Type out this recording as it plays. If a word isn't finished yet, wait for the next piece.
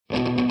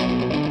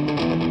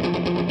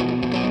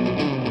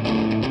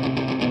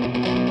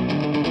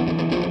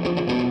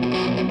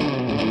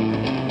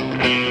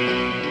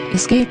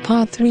Escape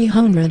Pod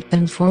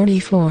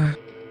 344.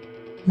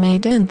 May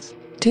 10th,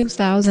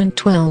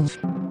 2012.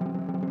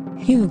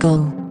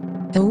 Hugo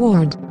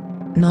Award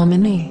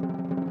nominee.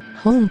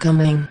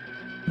 Homecoming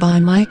by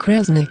Mike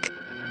Resnick.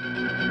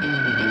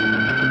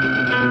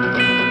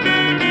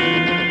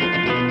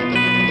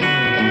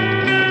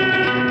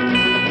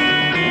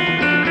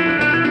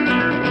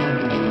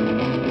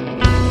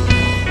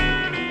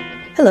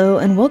 Hello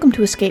and welcome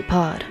to Escape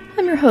Pod.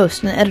 I'm your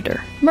host and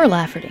editor, Mer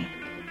Lafferty.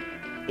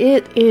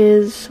 It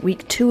is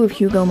week 2 of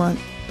Hugo month.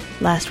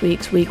 Last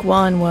week's week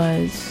 1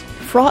 was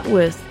fraught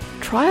with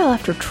trial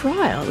after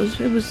trial.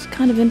 It was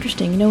kind of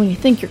interesting, when you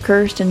think you're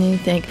cursed and then you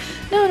think,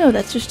 no,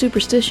 that's just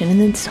superstition, and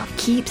then stuff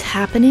keeps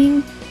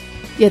happening.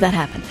 Yeah, that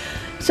happened.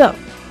 So,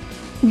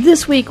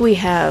 this week we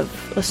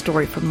have a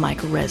story from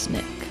Mike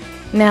Resnick.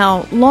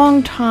 Now,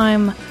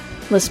 long-time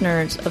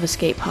listeners of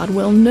Escape Pod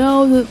will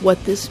know that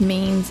what this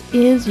means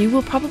is you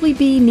will probably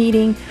be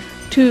needing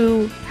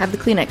to have the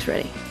Kleenex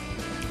ready.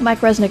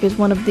 Mike Resnick is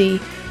one of the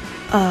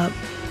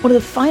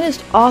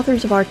finest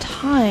authors of our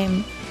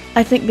time,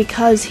 I think,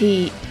 because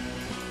he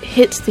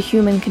hits the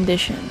human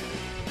condition.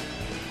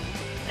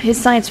 His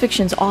science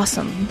fiction's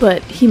awesome,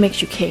 but he makes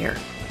you care.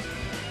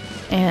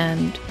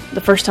 And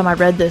the first time I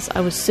read this, I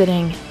was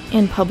sitting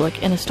in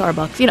public in a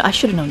Starbucks. I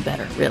should have known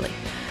better, really.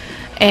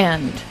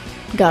 And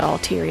got all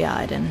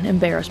teary-eyed and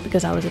embarrassed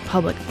because I was in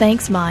public.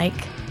 Thanks,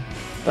 Mike.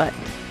 But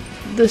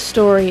the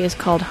story is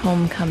called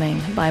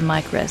Homecoming by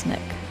Mike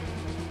Resnick.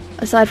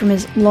 Aside from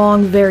his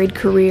long, varied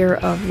career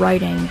of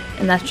writing,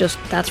 and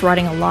that's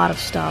writing a lot of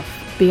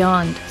stuff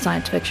beyond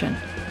science fiction,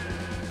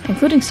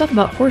 including stuff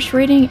about horse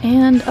raiding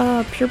and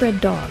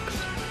purebred dogs.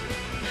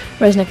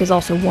 Resnick has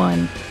also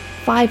won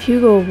 5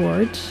 Hugo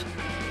Awards.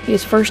 He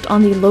is first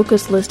on the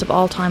Locus list of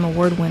all-time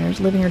award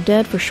winners, Living or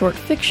Dead for short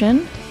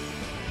fiction,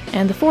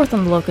 and the 4th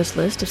on the Locus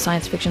list of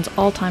science fiction's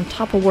all-time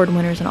top award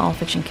winners in all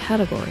fiction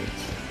categories.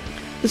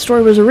 The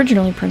story was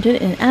originally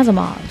printed in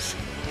Asimov's.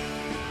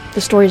 The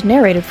story is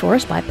narrated for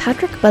us by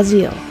Patrick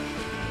Bazile.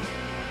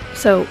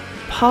 So,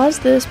 pause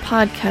this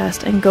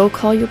podcast and go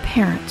call your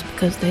parents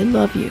because they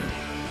love you.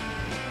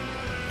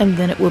 And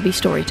then it will be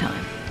story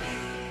time.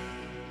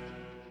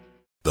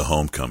 The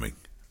Homecoming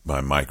by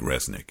Mike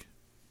Resnick.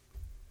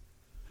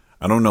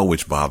 I don't know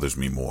which bothers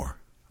me more,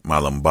 my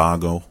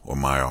lumbago or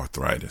my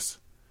arthritis.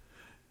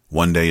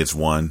 One day it's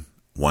one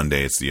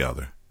day it's the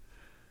other.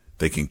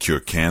 They can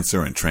cure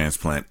cancer and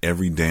transplant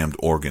every damned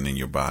organ in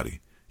your body.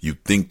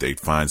 You'd think they'd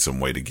find some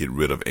way to get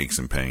rid of aches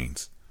and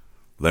pains.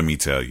 Let me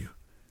tell you,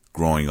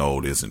 growing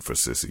old isn't for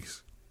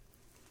sissies.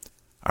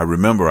 I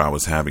remember I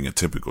was having a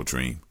typical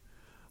dream.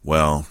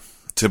 Well,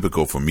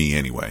 typical for me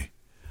anyway.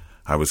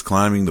 I was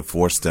climbing the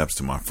 4 steps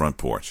to my front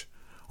porch.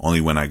 Only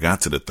when I got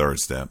to the 3rd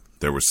step,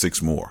 there were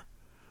 6 more.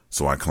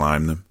 So I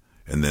climbed them,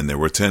 and then there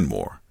were 10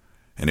 more.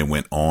 And it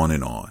went on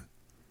and on.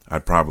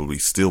 I'd probably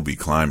still be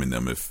climbing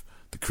them if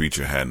the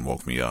creature hadn't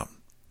woke me up.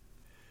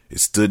 It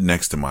stood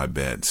next to my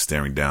bed,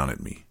 staring down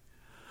at me.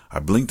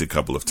 I blinked a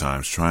couple of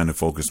times, trying to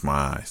focus my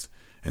eyes,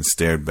 and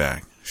stared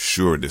back,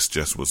 sure this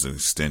just was an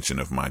extension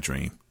of my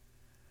dream.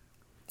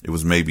 It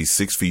was maybe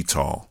 6 feet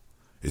tall,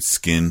 its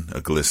skin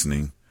a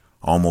glistening,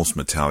 almost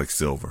metallic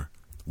silver,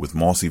 with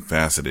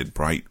mossy-faceted,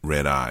 bright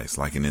red eyes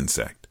like an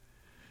insect.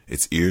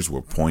 Its ears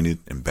were pointed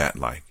and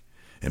bat-like,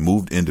 and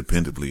moved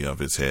independently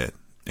of its head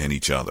and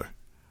each other.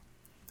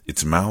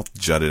 Its mouth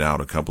jutted out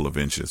a couple of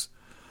inches,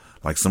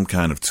 like some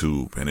kind of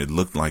tube, and it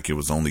looked like it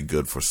was only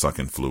good for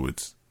sucking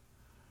fluids.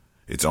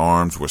 Its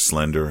arms were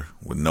slender,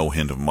 with no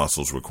hint of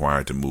muscles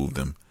required to move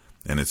them,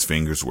 and its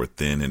fingers were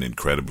thin and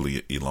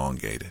incredibly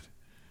elongated.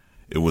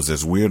 It was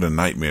as weird a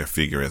nightmare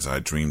figure as I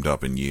dreamed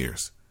up in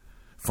years.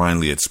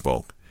 Finally it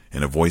spoke,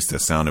 in a voice that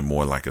sounded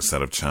more like a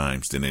set of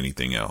chimes than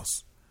anything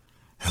else.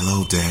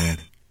 "Hello,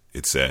 Dad,"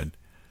 it said.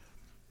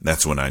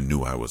 That's when I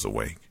knew I was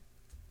awake.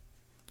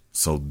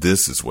 "So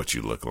this is what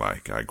you look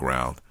like," I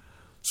growled,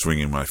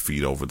 swinging my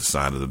feet over the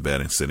side of the bed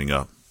and sitting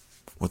up.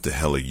 "What the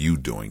hell are you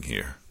doing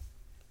here?"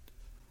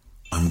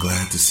 "I'm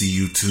glad to see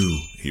you too,"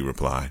 he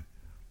replied.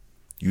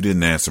 "You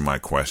didn't answer my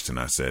question,"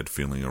 I said,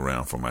 feeling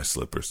around for my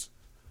slippers.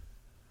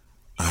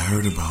 "I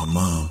heard about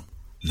Mom,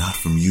 not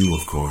from you,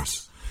 of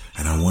course,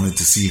 and I wanted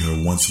to see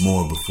her once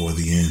more before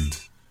the end."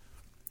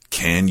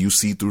 "Can you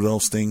see through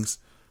those things?"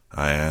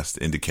 I asked,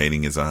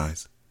 indicating his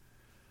eyes.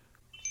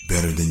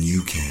 "Better than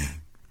you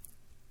can."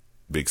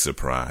 Big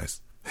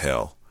surprise.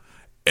 Hell,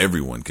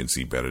 everyone can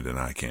see better than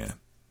I can.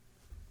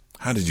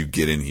 "How did you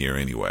get in here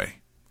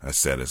anyway?" I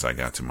said as I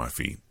got to my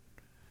feet.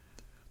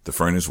 The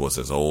furnace was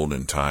as old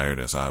and tired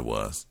as I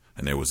was,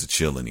 and there was a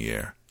chill in the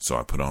air, so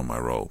I put on my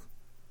robe.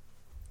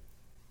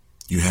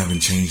 "You haven't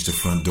changed the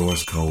front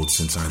door's code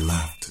since I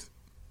left."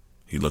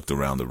 He looked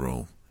around the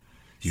room.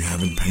 "You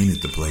haven't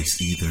painted the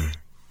place either."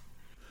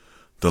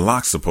 "The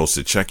lock's supposed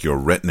to check your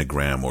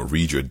retinogram or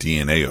read your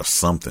DNA or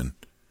something."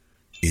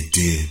 "It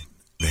did.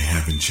 They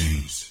haven't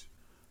changed."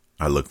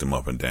 I looked him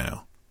up and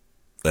down.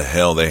 "The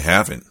hell they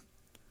haven't."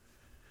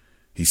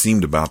 He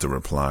seemed about to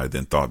reply,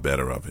 then thought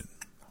better of it.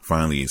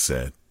 Finally he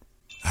said,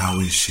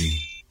 "How is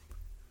she?"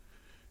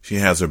 She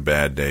has her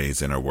bad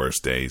days and her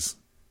worst days.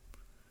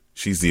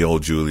 She's the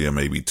old Julia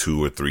maybe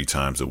 2 or 3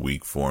 times a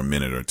week for a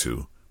minute or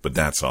two, but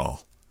that's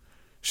all.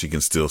 She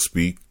can still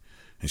speak,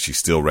 and she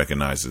still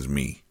recognizes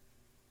me.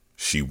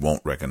 She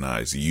won't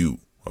recognize you,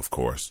 of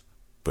course,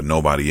 but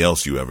nobody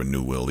else you ever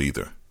knew will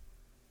either.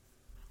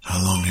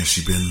 How long has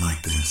she been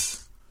like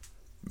this?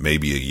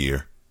 Maybe a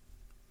year.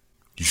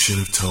 You should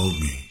have told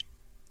me.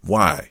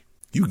 Why?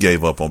 You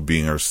gave up on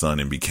being her son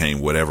and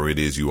became whatever it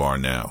is you are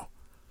now.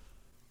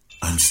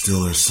 I'm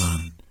still her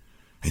son,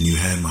 and you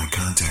had my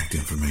contact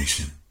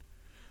information.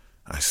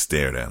 I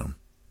stared at him.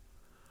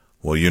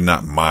 Well, you're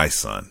not my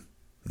son.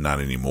 Not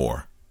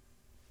anymore.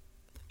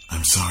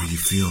 I'm sorry you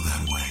feel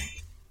that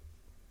way.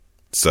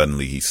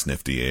 Suddenly he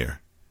sniffed the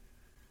air.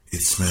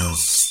 It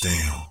smells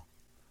stale.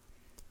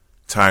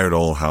 Tired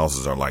old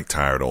houses are like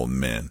tired old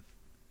men.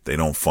 They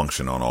don't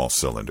function on all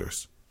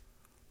cylinders.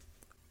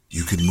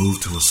 You could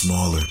move to a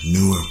smaller,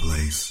 newer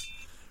place.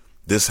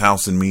 This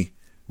house and me,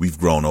 we've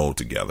grown old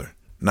together.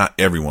 Not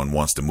everyone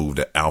wants to move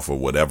to Alpha,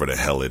 whatever the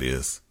hell it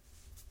is.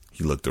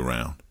 He looked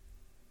around.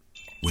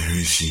 Where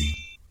is she?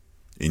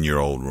 In your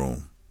old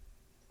room.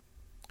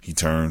 He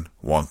turned,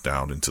 walked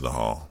out into the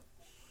hall.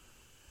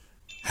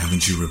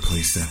 Haven't you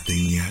replaced that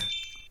thing yet?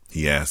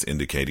 He asked,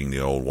 indicating the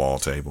old wall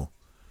table.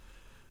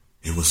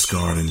 It was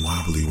scarred and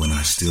wobbly when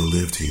I still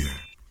lived here.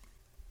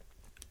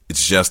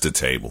 It's just a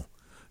table.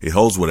 It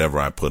holds whatever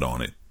I put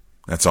on it.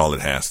 That's all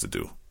it has to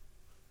do.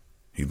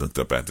 He looked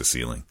up at the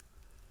ceiling.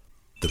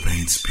 The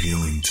paint's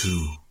peeling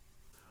too.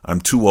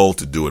 I'm too old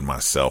to do it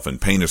myself, and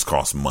painters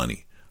cost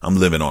money. I'm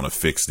living on a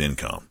fixed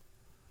income.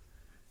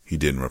 He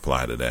didn't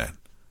reply to that,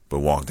 but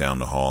walked down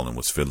the hall and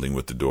was fiddling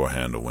with the door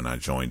handle when I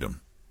joined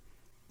him.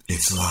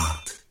 It's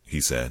locked,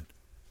 he said.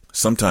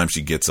 Sometimes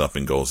she gets up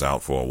and goes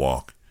out for a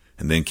walk,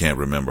 and then can't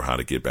remember how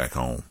to get back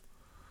home.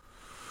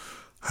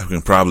 I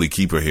can probably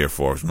keep her here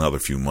for another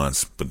few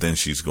months, but then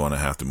she's going to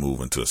have to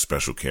move into a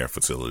special care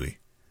facility.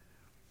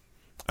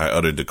 I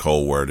uttered the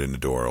cold word and the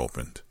door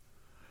opened.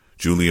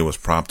 Julia was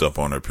propped up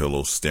on her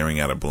pillow, staring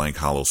at a blank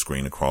hollow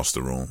screen across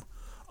the room,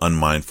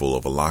 unmindful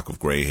of a lock of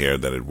gray hair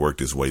that had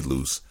worked its way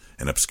loose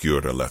and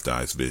obscured her left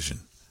eye's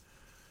vision.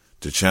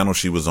 The channel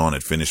she was on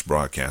had finished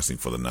broadcasting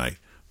for the night,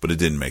 but it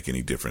didn't make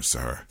any difference to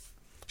her.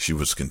 She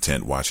was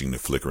content watching the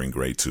flickering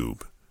gray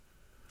tube.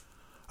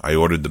 I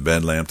ordered the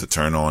bed lamp to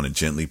turn on and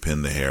gently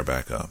pin the hair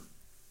back up.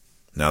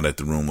 Now that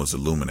the room was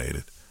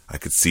illuminated, I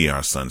could see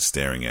our son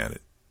staring at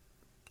it.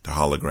 The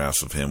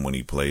holographs of him when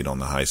he played on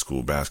the high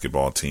school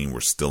basketball team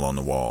were still on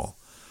the wall,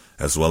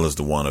 as well as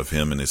the one of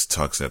him in his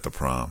tux at the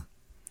prom.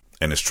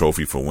 And his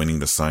trophy for winning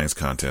the science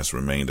contest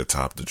remained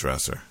atop the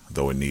dresser,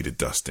 though it needed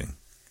dusting.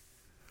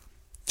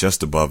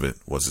 Just above it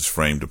was his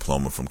framed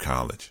diploma from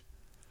college.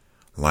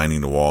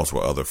 Lining the walls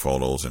were other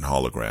photos and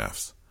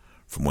holographs,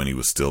 from when he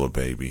was still a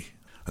baby,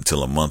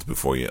 until a month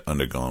before he had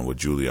undergone what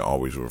Julia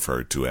always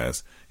referred to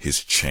as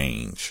his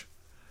change.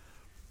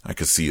 I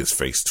could see his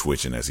face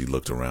twitching as he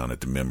looked around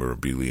at the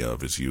memorabilia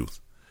of his youth,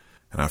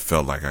 and I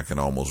felt like I could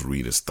almost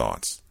read his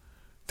thoughts.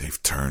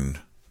 They've turned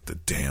the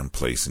damn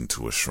place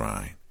into a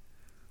shrine.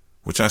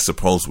 Which I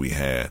suppose we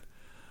had,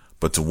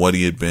 but to what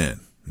he had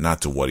been,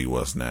 not to what he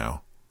was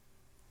now.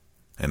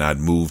 And I'd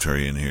moved her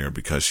in here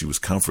because she was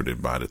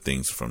comforted by the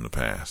things from the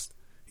past,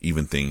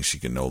 even things she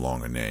could no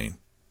longer name.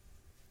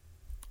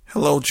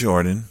 "Hello,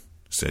 Jordan,"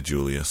 said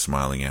Julia,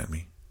 smiling at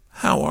me.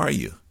 "How are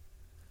you?"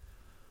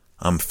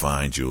 "I'm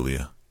fine,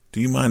 Julia. Do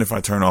you mind if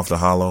I turn off the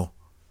holo?"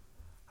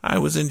 "I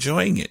was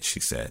enjoying it," she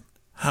said.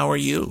 "How are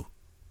you?"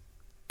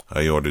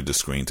 I ordered the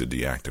screen to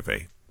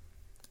deactivate.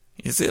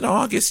 "Is it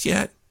August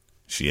yet?"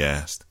 she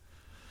asked.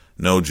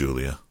 "No,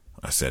 Julia,"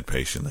 I said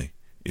patiently.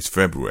 "It's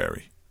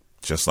February,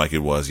 just like it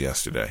was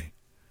yesterday."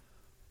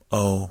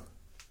 "Oh,"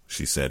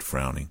 she said,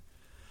 frowning.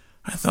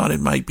 "I thought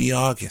it might be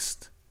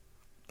August."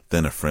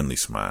 Then a friendly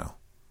smile.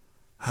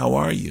 "How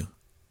are you?"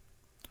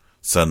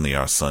 Suddenly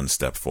our son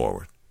stepped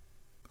forward.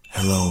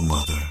 "Hello,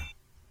 Mother."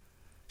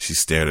 She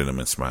stared at him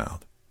and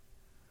smiled.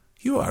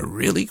 "You are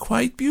really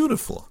quite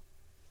beautiful."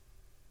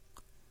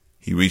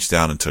 He reached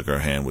out and took her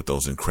hand with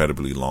those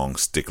incredibly long,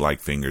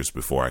 stick-like fingers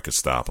before I could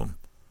stop him.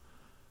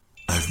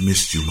 "I've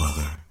missed you,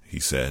 Mother," he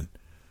said.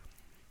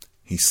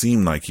 He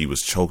seemed like he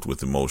was choked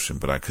with emotion,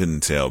 but I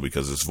couldn't tell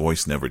because his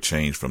voice never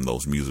changed from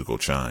those musical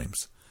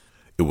chimes.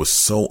 It was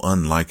so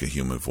unlike a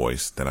human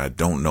voice that I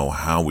don't know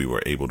how we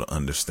were able to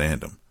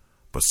understand him,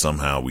 but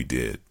somehow we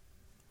did.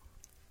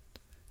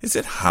 "Is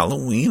it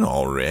Halloween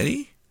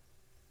already?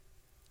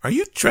 Are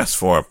you dressed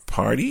for a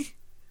party?"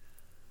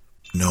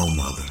 "No,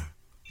 Mother.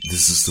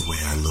 This is the way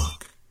I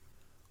look."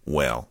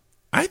 "Well,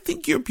 I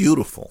think you're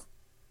beautiful."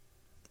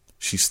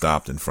 She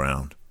stopped and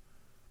frowned.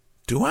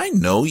 "Do I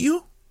know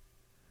you?"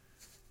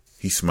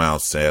 He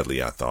smiled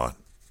sadly, I thought.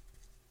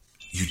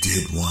 "You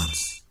did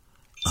once.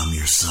 I'm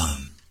your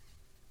son."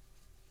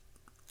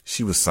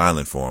 She was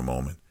silent for a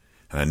moment,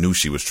 and I knew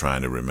she was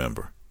trying to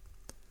remember.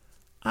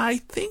 "I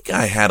think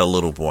I had a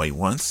little boy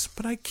once,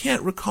 but I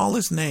can't recall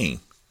his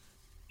name."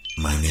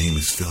 "My name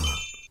is Philip."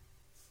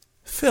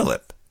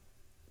 "Philip.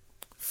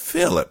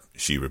 Philip,"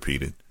 she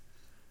repeated.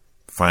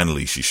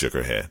 Finally, she shook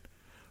her head.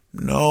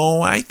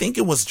 No, I think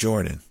it was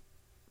Jordan.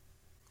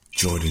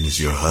 Jordan is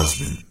your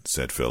husband,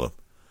 said Philip.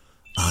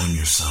 I'm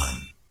your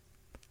son.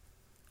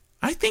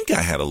 I think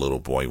I had a little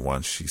boy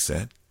once, she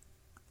said.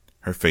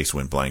 Her face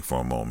went blank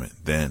for a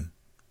moment. Then,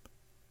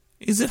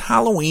 is it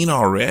Halloween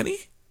already?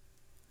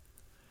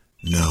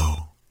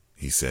 No,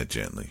 he said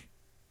gently.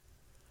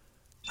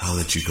 I'll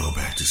let you go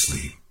back to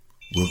sleep.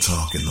 We'll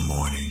talk in the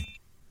morning.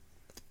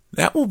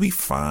 That will be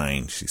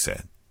fine, she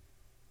said.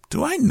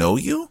 Do I know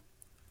you?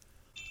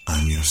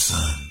 I'm your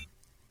son.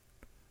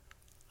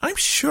 I'm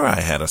sure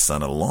I had a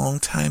son a long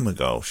time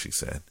ago, she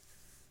said.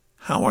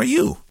 How are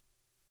you?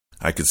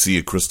 I could see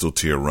a crystal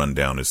tear run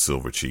down his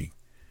silver cheek.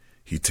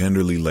 He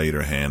tenderly laid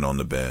her hand on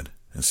the bed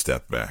and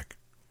stepped back.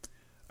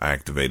 I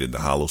activated the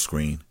hollow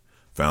screen,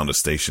 found a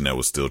station that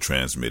was still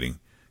transmitting,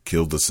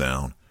 killed the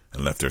sound,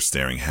 and left her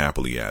staring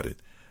happily at it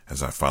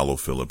as I followed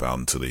Philip out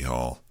into the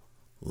hall,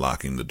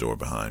 locking the door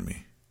behind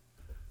me.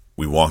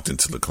 We walked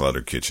into the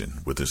cluttered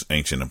kitchen with its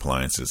ancient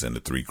appliances and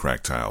the 3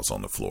 cracked tiles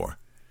on the floor.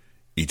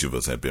 Each of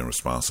us had been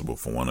responsible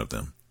for one of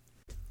them.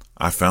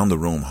 I found the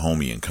room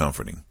homey and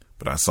comforting,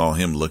 but I saw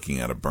him looking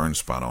at a burn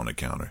spot on the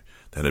counter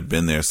that had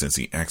been there since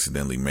he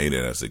accidentally made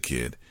it as a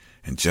kid,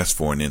 and just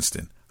for an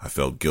instant, I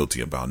felt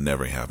guilty about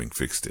never having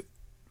fixed it.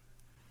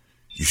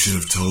 You should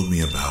have told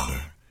me about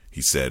her,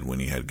 he said when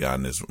he had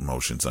gotten his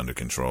emotions under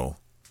control.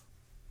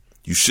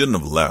 You shouldn't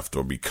have left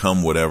or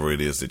become whatever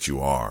it is that you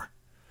are.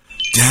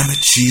 Damn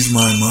it, she's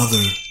my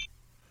mother.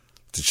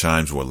 The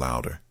chimes were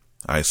louder.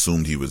 I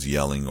assumed he was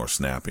yelling or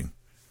snapping.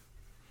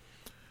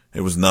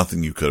 There was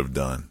nothing you could have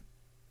done.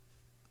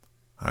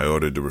 I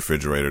ordered the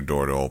refrigerator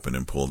door to open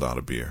and pulled out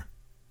a beer.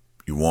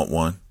 You want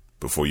one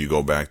before you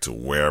go back to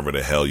wherever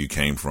the hell you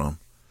came from?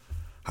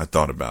 I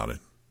thought about it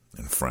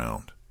and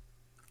frowned.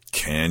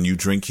 Can you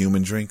drink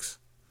human drinks?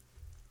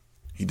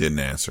 He didn't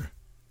answer.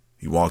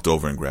 He walked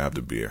over and grabbed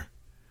a beer.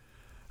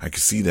 I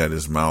could see that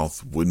his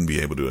mouth wouldn't be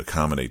able to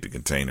accommodate the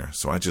container,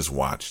 so I just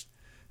watched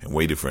and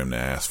waited for him to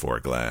ask for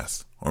a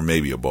glass, or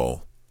maybe a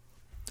bowl.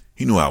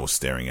 He knew I was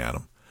staring at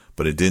him,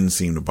 but it didn't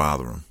seem to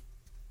bother him.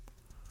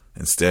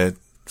 Instead,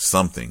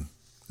 something,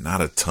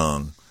 not a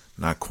tongue,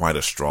 not quite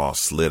a straw,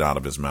 slid out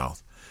of his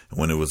mouth, and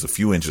when it was a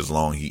few inches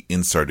long, he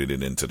inserted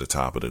it into the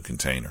top of the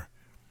container.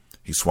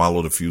 He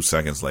swallowed a few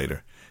seconds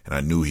later, and I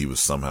knew he was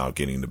somehow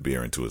getting the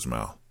beer into his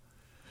mouth.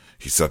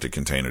 He set the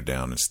container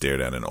down and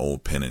stared at an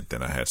old pennant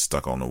that I had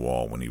stuck on the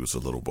wall when he was a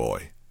little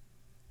boy.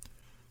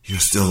 You're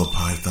still a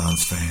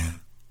Pythons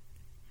fan?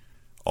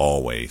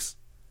 Always.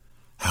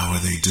 How are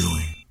they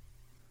doing?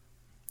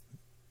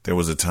 There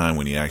was a time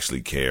when he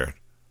actually cared,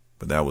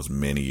 but that was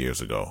many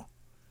years ago.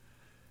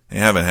 They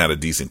haven't had a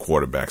decent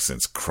quarterback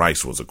since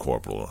Christ was a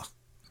corporal.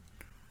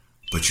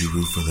 But you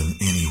root for them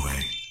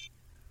anyway.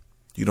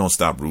 You don't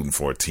stop rooting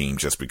for a team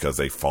just because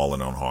they've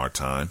fallen on hard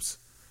times.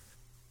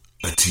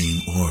 A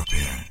team or a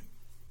parent.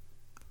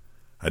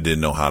 I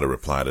didn't know how to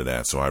reply to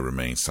that, so I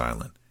remained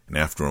silent, and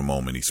after a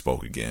moment he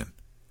spoke again.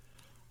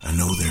 I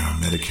know there are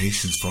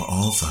medications for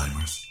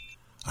Alzheimer's.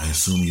 I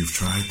assume you've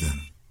tried them.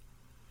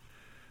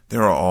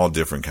 There are all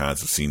different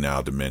kinds of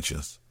senile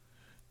dementias.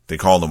 They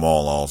call them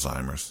all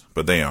Alzheimer's,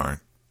 but they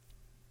aren't.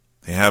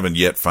 They haven't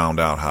yet found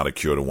out how to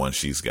cure the one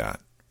she's got.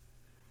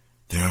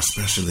 There are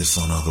specialists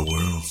on other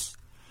worlds.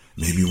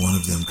 Maybe one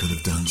of them could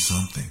have done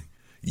something.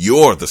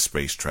 You're the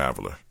space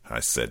traveler, I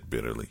said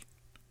bitterly.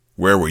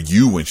 Where were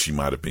you when she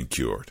might have been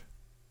cured?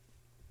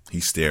 He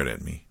stared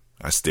at me.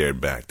 I stared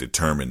back,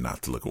 determined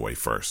not to look away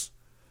first.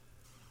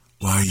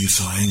 Why are you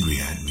so angry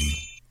at me?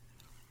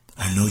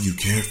 I know you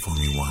cared for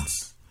me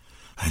once.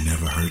 I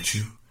never hurt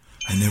you.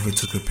 I never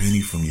took a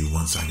penny from you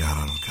once I got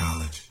out of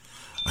college.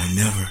 I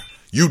never...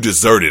 You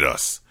deserted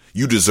us.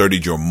 You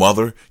deserted your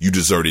mother. You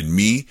deserted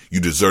me.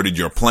 You deserted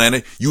your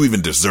planet. You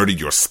even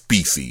deserted your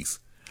species.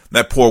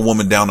 That poor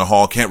woman down the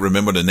hall can't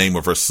remember the name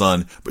of her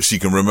son, but she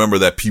can remember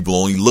that people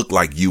only look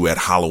like you at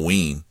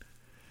Halloween.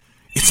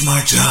 It's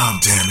my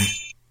job, damn it.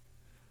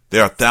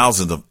 There are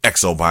thousands of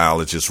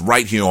exobiologists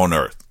right here on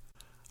Earth.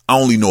 I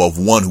only know of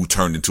one who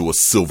turned into a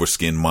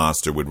silver-skinned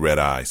monster with red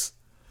eyes.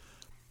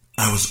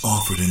 I was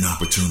offered an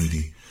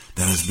opportunity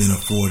that has been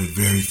afforded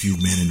very few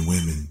men and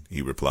women,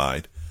 he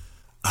replied.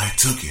 I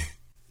took it.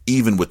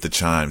 Even with the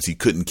chimes, he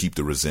couldn't keep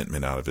the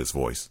resentment out of his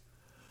voice.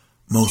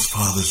 Most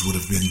fathers would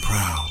have been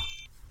proud.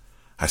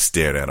 I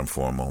stared at him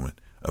for a moment,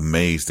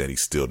 amazed that he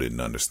still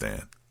didn't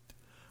understand.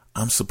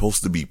 I'm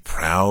supposed to be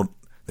proud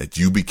that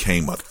you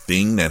became a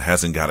thing that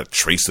hasn't got a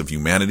trace of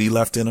humanity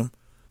left in him?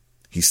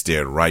 He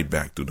stared right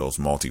back through those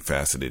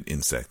multifaceted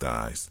insect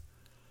eyes.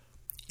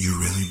 You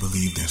really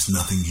believe there's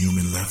nothing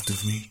human left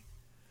of me?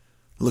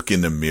 Look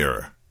in the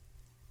mirror.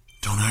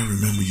 Don't I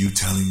remember you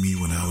telling me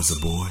when I was a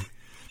boy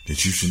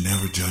that you should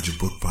never judge a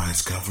book by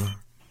its cover?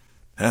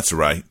 That's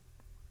right.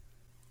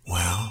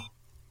 Well?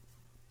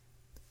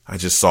 I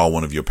just saw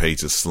one of your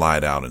pages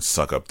slide out and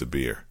suck up the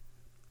beer.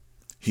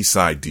 He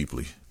sighed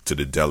deeply to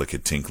the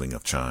delicate tinkling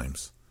of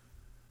chimes.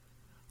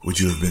 Would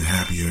you have been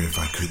happier if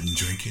I couldn't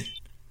drink it?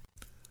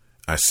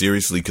 I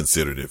seriously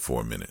considered it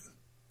for a minute.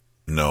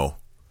 No,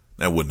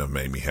 that wouldn't have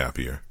made me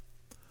happier.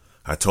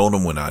 I told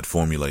him when I'd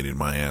formulated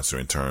my answer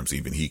in terms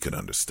even he could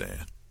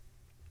understand.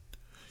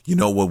 You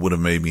know what would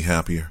have made me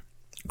happier?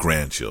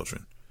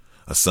 Grandchildren.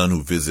 A son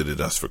who visited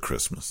us for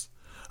Christmas.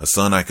 A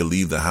son I could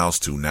leave the house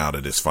to now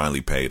that it's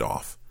finally paid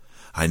off.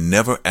 I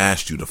never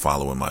asked you to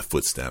follow in my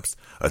footsteps,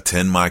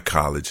 attend my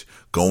college,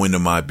 go into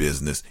my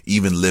business,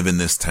 even live in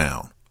this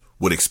town.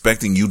 Would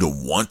expecting you to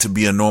want to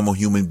be a normal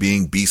human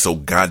being be so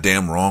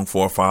goddamn wrong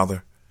for a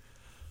father?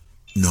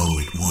 No,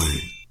 it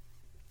wouldn't,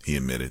 he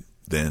admitted.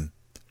 Then,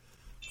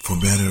 for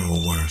better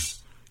or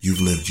worse,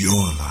 you've lived your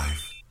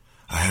life.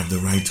 I have the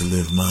right to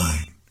live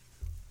mine.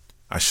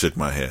 I shook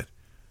my head.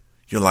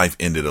 Your life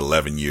ended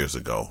 11 years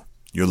ago.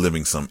 You're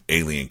living some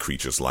alien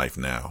creature's life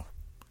now.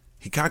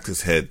 He cocked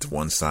his head to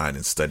one side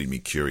and studied me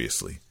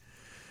curiously.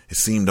 It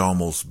seemed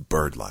almost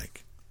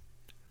bird-like.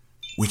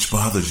 Which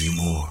bothers you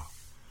more,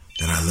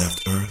 that I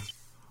left Earth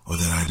or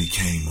that I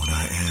became what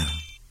I am?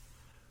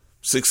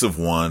 6 of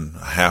one,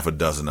 a half a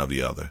dozen of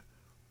the other.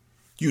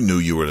 You knew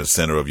you were the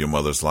center of your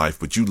mother's life,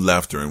 but you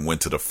left her and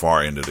went to the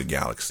far end of the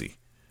galaxy.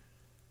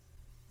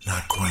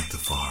 Not quite the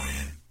far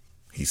end,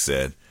 he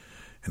said,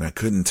 and I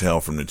couldn't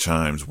tell from the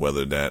chimes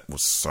whether that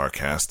was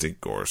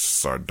sarcastic or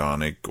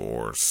sardonic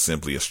or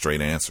simply a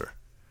straight answer.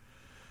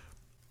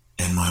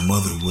 And my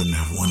mother wouldn't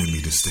have wanted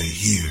me to stay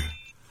here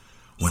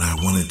when I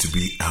wanted to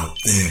be out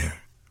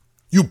there.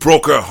 You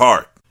broke her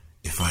heart.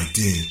 If I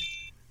did,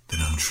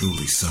 then I'm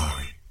truly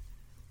sorry.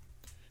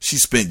 She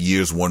spent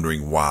years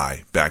wondering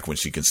why, back when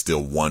she can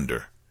still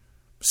wonder.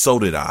 So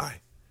did I.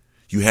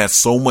 You had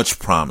so much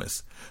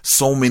promise,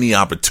 so many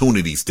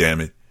opportunities, damn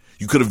it.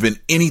 You could have been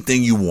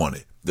anything you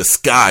wanted. The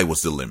sky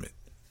was the limit.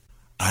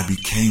 I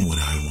became what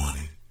I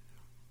wanted,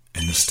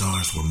 and the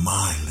stars were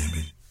my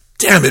limit.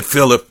 Damn it,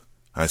 Philip,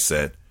 I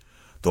said,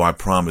 though I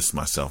promised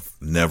myself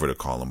never to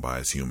call him by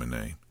his human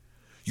name.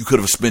 You could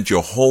have spent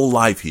your whole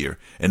life here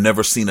and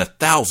never seen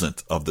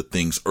 1,000th of the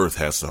things Earth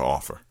has to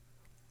offer.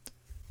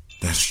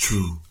 That's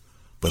true,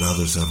 but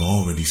others have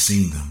already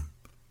seen them.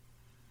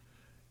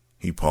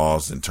 He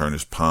paused and turned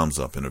his palms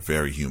up in a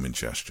very human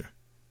gesture.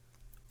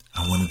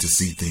 I wanted to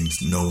see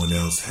things no one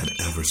else had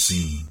ever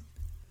seen.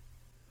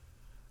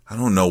 I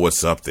don't know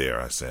what's up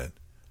there, I said,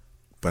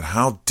 but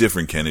how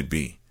different can it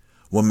be?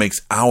 What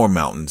makes our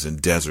mountains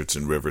and deserts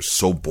and rivers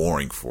so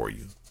boring for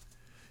you?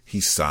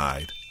 He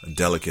sighed, a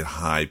delicate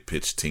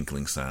high-pitched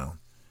tinkling sound.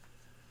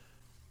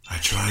 I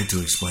tried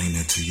to explain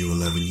that to you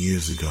 11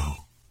 years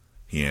ago,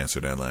 he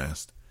answered at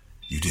last.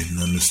 You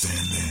didn't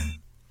understand then.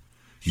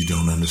 You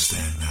don't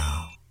understand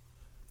now.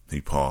 He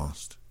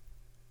paused.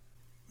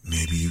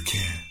 Maybe you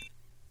can.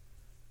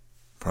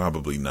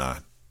 Probably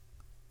not.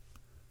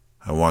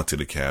 I walked to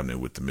the cabinet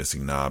with the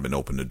missing knob and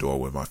opened the door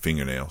with my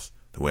fingernails,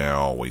 the way I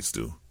always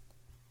do.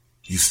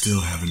 You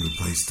still haven't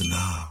replaced the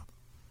knob.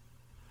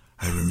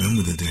 I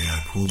remember the day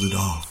I pulled it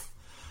off.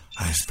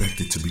 I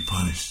expected to be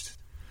punished.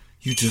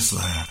 You just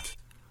laughed,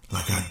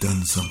 like I'd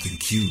done something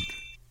cute.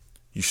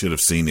 You should have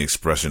seen the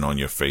expression on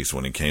your face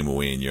when it came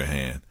away in your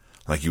hand,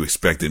 like you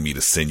expected me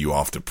to send you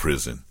off to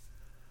prison.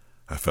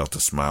 I felt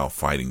a smile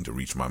fighting to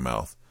reach my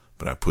mouth,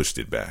 but I pushed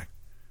it back.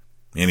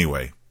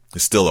 Anyway, it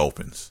still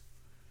opens.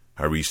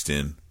 I reached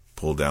in,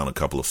 pulled down a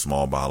couple of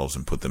small bottles,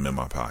 and put them in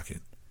my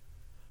pocket.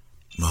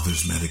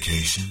 Mother's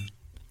medication?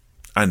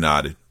 I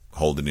nodded,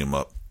 holding him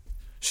up.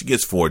 She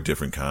gets 4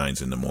 different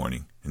kinds in the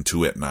morning and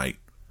 2 at night.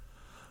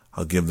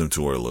 I'll give them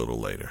to her a little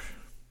later.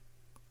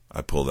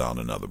 I pulled out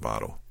another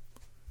bottle.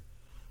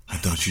 I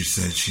thought you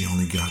said she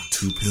only got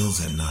 2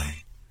 pills at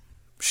night.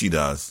 She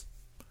does.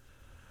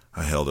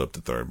 I held up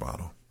the 3rd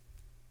bottle.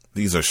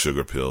 These are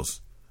sugar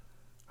pills.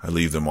 I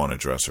leave them on a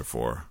dresser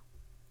for her.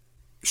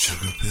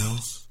 Sugar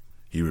pills?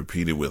 He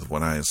repeated with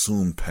what I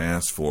assumed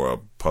passed for a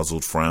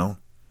puzzled frown.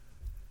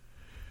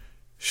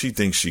 She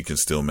thinks she can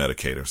still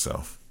medicate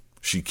herself.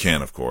 She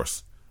can, of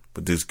course,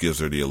 but this gives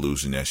her the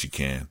illusion that she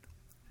can.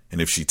 And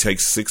if she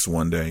takes 6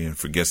 one day and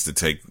forgets to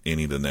take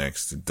any the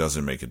next, it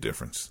doesn't make a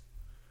difference.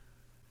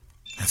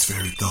 That's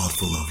very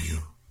thoughtful of you.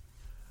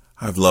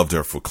 I've loved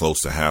her for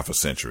close to half a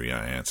century,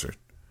 I answered.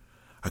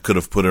 I could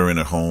have put her in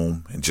a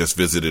home and just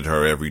visited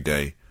her every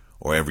day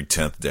or every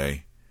 10th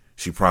day.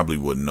 She probably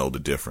wouldn't know the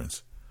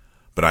difference.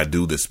 But I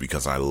do this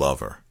because I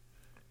love her.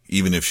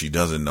 Even if she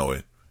doesn't know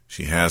it,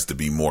 she has to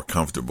be more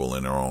comfortable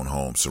in her own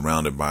home,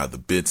 surrounded by the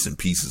bits and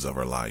pieces of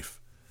her life.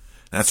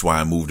 That's why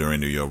I moved her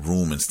into your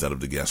room instead of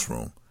the guest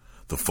room.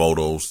 The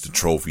photos, the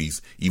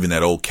trophies, even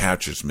that old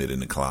capture's mitt in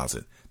the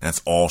closet.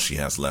 That's all she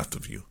has left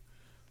of you.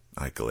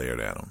 I glared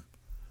at him.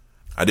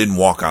 I didn't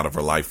walk out of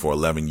her life for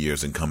 11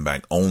 years and come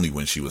back only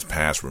when she was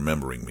past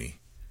remembering me.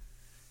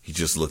 He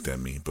just looked at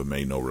me, but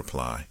made no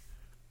reply.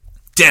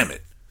 Damn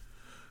it!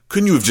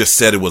 Couldn't you have just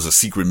said it was a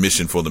secret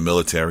mission for the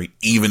military,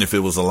 even if it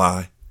was a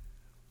lie?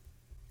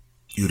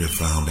 You'd have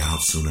found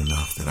out soon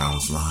enough that I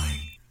was lying.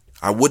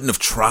 I wouldn't have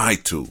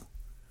tried to.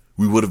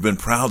 We would have been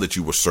proud that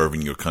you were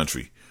serving your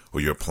country,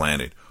 or your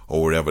planet,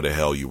 or whatever the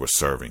hell you were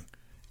serving.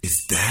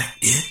 Is that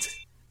it?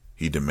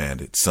 He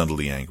demanded,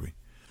 suddenly angry.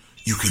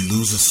 You could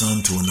lose a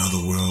son to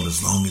another world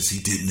as long as he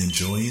didn't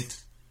enjoy it?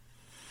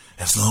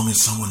 As long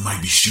as someone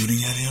might be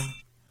shooting at him?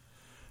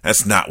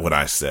 That's not what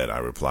I said, I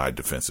replied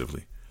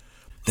defensively.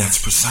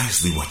 That's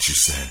precisely what you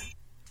said.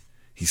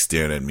 He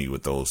stared at me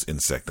with those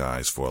insect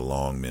eyes for a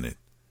long minute.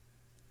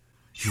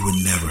 You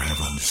would never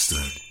have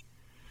understood.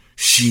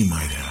 She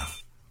might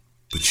have,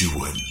 but you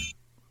wouldn't.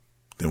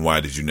 Then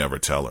why did you never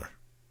tell her?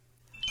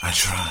 I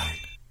tried.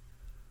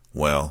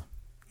 Well,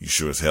 you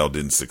sure as hell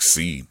didn't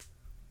succeed.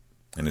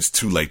 And it's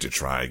too late to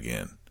try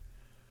again.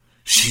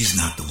 She's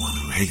not the one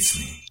who hates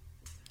me.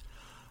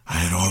 I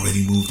had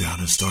already moved out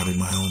and started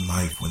my own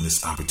life when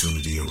this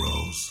opportunity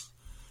arose.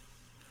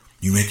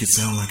 You make it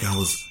sound like I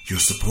was your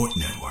support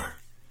network.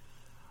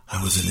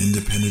 I was an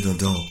independent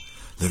adult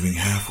living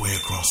halfway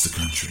across the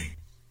country.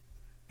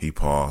 He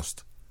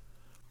paused.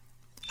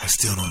 I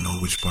still don't know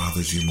which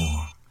bothers you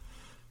more,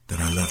 that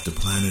I left the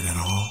planet at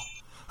all,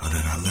 or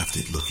that I left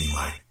it looking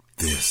like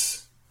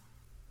this.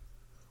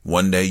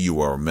 One day you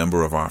were a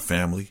member of our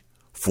family.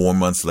 4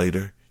 months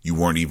later, you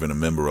weren't even a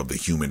member of the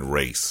human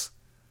race.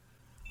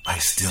 I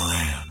still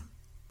am.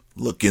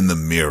 Look in the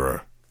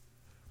mirror.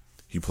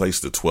 He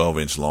placed a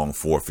 12-inch long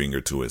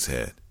forefinger to his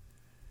head.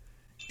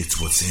 It's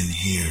what's in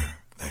here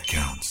that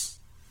counts.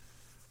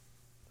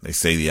 They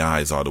say the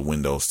eyes are the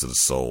windows to the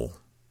soul.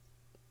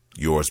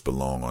 Yours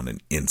belong on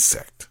an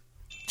insect.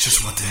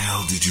 Just what the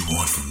hell did you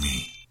want from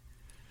me?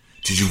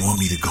 Did you want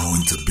me to go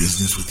into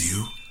business with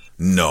you?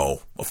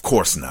 No, of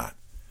course not.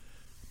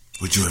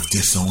 Would you have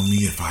disowned me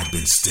if I'd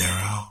been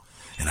sterile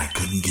and I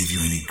couldn't give you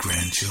any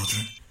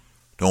grandchildren?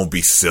 Don't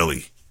be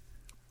silly.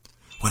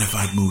 What if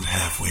I'd moved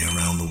halfway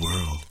around the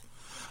world?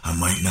 I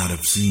might not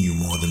have seen you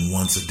more than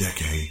once a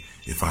decade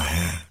if I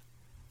had.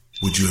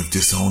 Would you have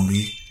disowned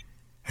me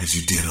as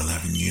you did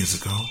 11 years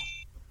ago?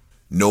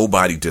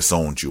 Nobody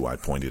disowned you, I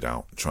pointed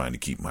out, trying to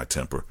keep my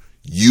temper.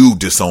 You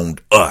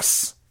disowned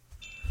us.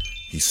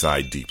 He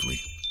sighed deeply.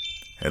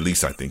 At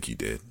least I think he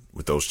did.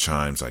 With those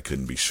chimes, I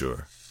couldn't be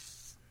sure.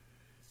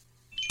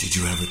 Did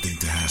you ever think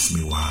to ask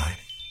me why?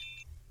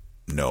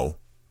 No.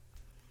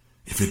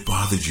 If it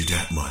bothered you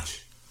that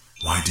much,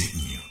 why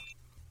didn't you?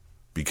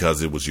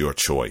 Because it was your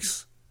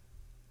choice.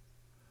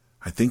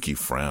 I think he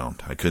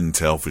frowned. I couldn't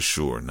tell for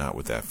sure, not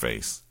with that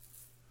face.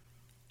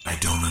 I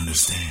don't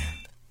understand.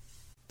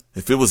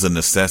 If it was a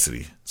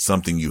necessity,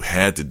 something you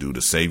had to do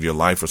to save your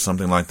life or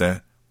something like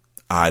that,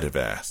 I'd have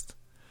asked.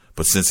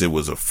 But since it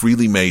was a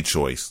freely made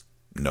choice,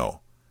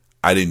 no.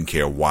 I didn't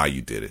care why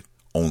you did it,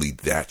 only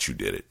that you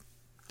did it.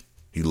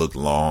 He looked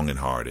long and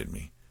hard at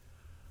me.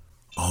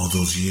 All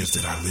those years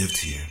that I lived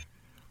here,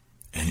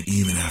 and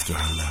even after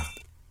I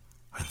left,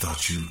 I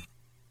thought you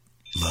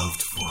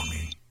loved for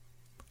me.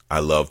 I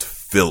loved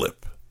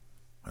Philip,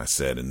 I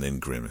said, and then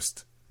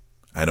grimaced.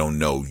 I don't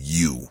know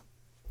you.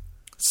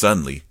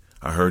 Suddenly,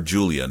 I heard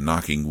Julia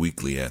knocking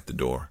weakly at the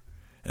door,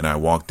 and I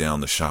walked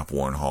down the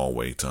shop-worn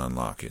hallway to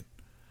unlock it.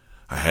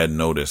 I hadn't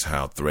noticed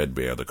how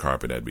threadbare the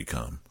carpet had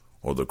become,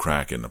 or the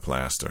crack in the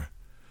plaster,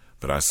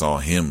 but I saw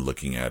him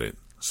looking at it,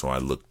 so I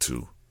looked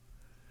too,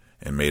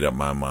 and made up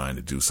my mind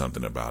to do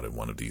something about it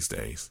one of these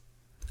days.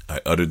 I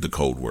uttered the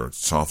code word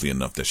softly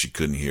enough that she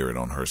couldn't hear it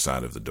on her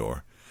side of the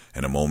door,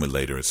 and a moment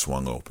later it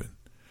swung open.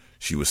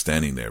 She was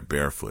standing there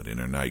barefoot in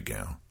her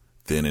nightgown,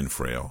 thin and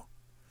frail,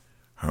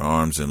 her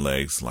arms and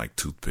legs like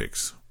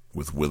toothpicks,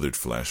 with withered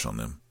flesh on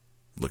them,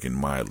 looking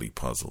mildly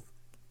puzzled.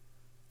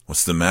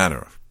 What's the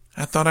matter?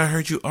 I thought I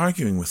heard you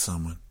arguing with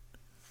someone.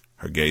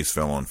 Her gaze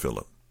fell on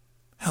Philip.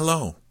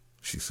 Hello,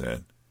 she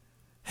said.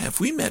 Have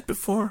we met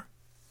before?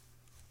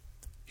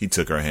 He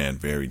took her hand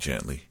very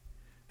gently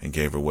and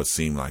gave her what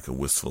seemed like a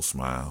wistful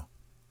smile,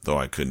 though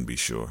I couldn't be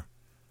sure.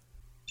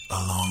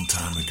 A long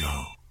time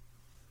ago.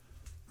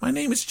 My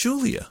name is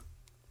Julia.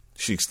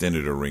 She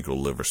extended her wrinkled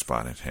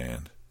liver-spotted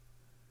hand.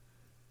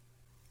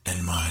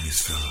 And mine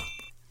is Philip.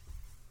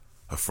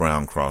 A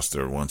frown crossed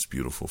her once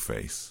beautiful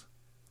face.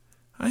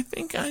 I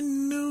think I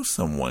knew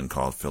someone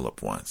called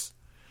Philip once.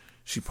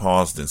 She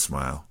paused and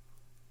smiled.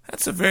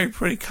 That's a very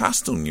pretty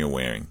costume you're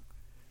wearing.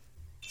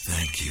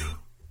 Thank you.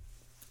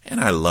 And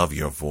I love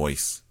your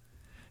voice.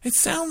 It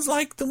sounds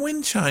like the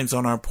wind chimes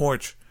on our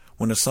porch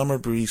when a summer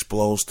breeze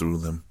blows through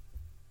them.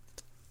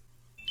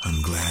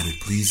 I'm glad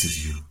it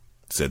pleases you,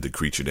 said the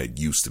creature that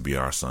used to be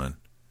our son.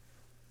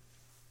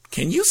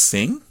 Can you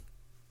sing?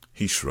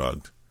 He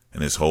shrugged,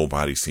 and his whole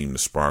body seemed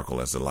to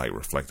sparkle as the light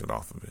reflected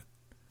off of it.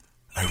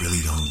 I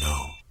really don't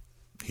know,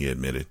 he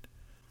admitted.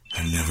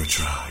 I've never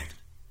tried.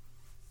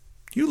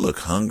 You look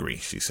hungry,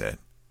 she said.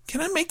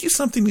 Can I make you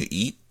something to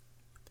eat?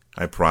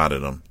 I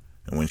prodded him,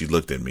 and when she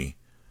looked at me,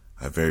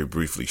 I very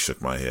briefly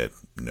shook my head,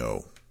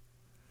 no.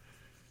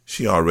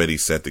 She already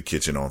set the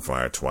kitchen on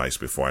fire twice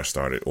before I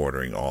started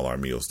ordering all our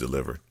meals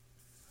delivered.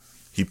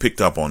 He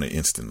picked up on it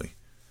instantly.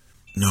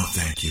 No,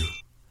 thank you.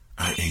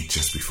 I ate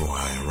just before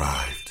I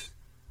arrived.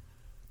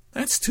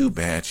 That's too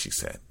bad, she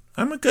said.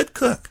 I'm a good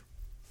cook.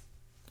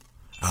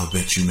 I'll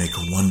bet you make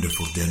a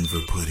wonderful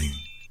Denver pudding.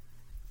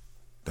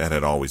 That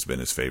had always been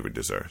his favorite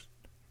dessert.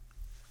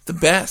 The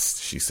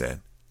best, she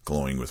said,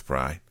 glowing with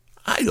pride.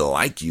 I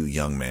like you,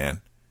 young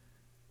man.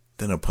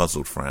 Then a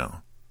puzzled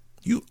frown.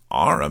 You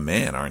are a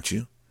man, aren't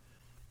you?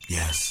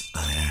 Yes,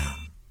 I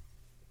am.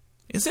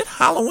 Is it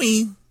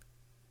Halloween?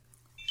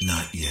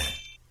 Not yet.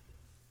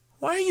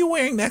 Why are you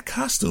wearing that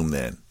costume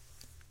then?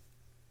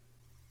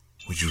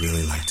 Would you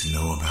really like to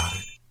know about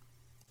it?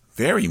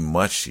 Very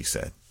much, she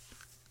said.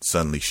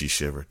 Suddenly she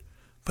shivered.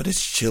 But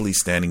it's chilly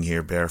standing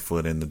here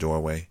barefoot in the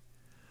doorway.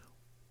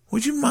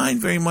 Would you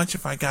mind very much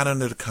if I got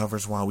under the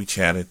covers while we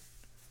chatted?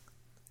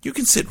 You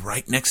can sit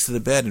right next to the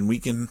bed and we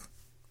can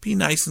be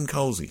nice and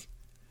cozy.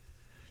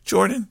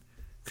 Jordan,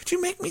 could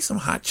you make me some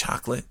hot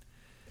chocolate?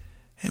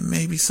 And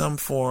maybe some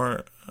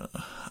for...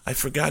 I've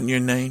forgotten your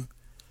name.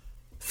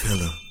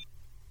 Philip.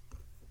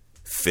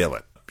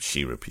 Philip,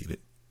 she repeated,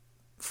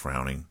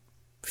 frowning.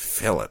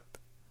 Philip.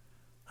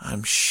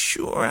 I'm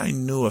sure I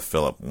knew a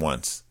Philip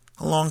once,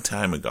 a long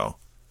time ago.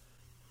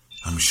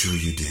 I'm sure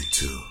you did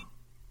too.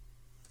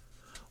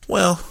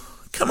 Well,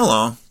 come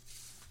along.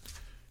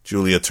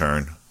 Julia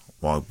turned,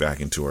 walked back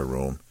into her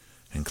room,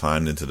 and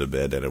climbed into the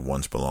bed that had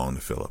once belonged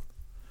to Philip,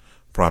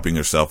 propping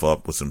herself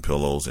up with some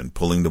pillows and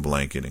pulling the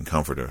blanket and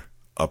comforter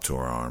up to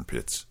her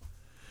armpits.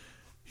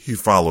 He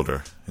followed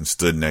her and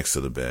stood next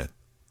to the bed.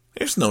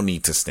 There's no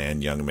need to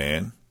stand, young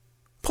man.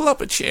 Pull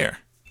up a chair.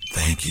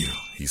 Thank you,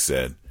 he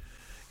said,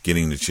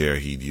 getting the chair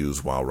he'd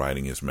used while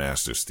writing his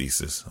master's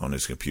thesis on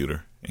his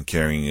computer and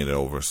carrying it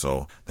over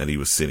so that he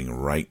was sitting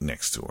right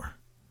next to her.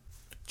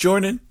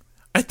 Jordan,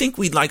 I think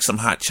we'd like some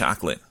hot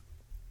chocolate.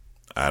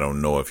 I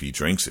don't know if he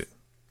drinks it,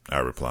 I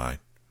replied.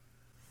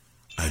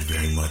 I'd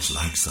very much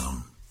like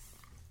some.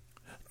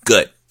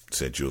 Good,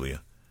 said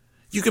Julia.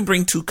 You can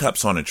bring 2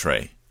 cups on a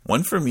tray,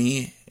 one for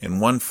me and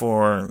one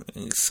for,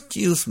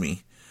 excuse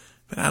me,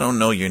 but I don't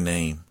know your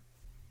name.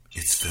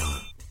 It's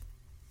Philip.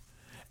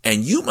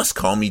 And you must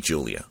call me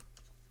Julia.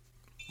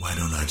 Why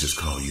don't I just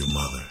call you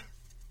Mother?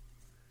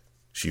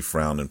 She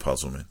frowned in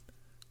puzzlement.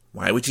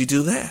 Why would you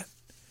do that?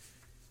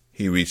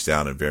 He reached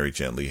out and very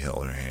gently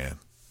held her hand.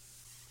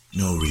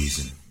 No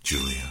reason,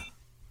 Julia.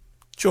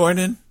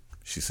 Jordan,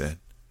 she said,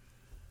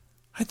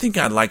 I think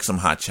I'd like some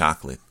hot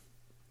chocolate.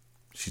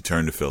 She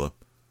turned to Philip.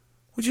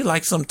 Would you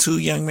like some too,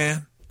 young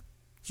man?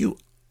 You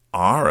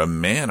are a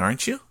man,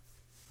 aren't you?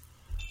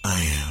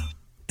 I am,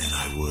 and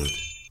I would.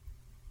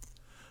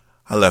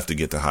 I left to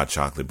get the hot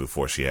chocolate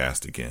before she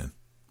asked again.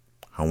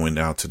 I went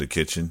out to the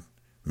kitchen,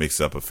 mixed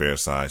up a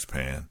fair-sized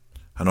pan.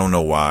 I don't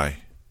know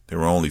why. There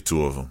were only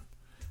 2 of them,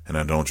 and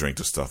I don't drink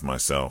the stuff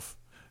myself,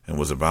 and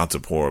was about to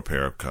pour a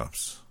pair of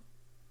cups.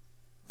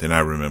 Then I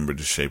remembered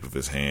the shape of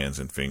his hands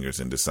and fingers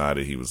and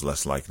decided he was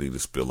less likely to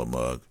spill a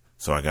mug.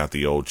 So I got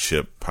the old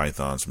Chip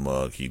Python's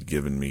mug he'd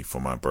given me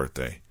for my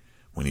birthday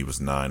when he was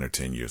 9 or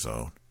 10 years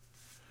old.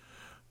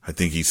 I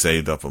think he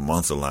saved up a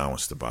month's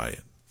allowance to buy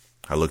it.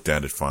 I looked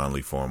at it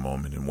fondly for a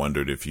moment and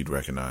wondered if he'd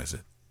recognize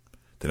it.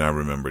 Then I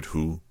remembered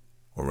who,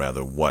 or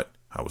rather what,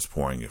 I was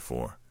pouring it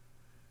for,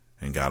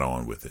 and got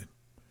on with it.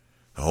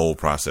 The whole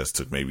process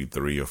took maybe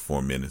 3 or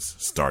 4 minutes,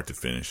 start to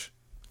finish.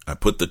 I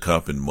put the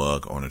cup and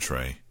mug on a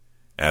tray,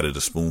 added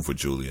a spoon for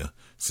Julia,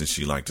 since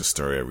she liked to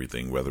stir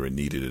everything, whether it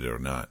needed it or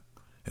not,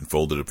 and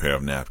folded a pair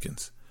of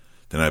napkins.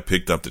 Then I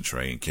picked up the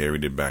tray and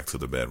carried it back to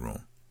the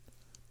bedroom.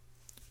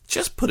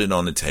 Just put it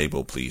on the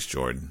table, please,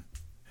 Jordan.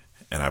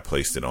 And I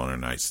placed it on her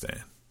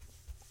nightstand.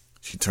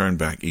 She turned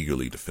back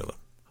eagerly to Philip.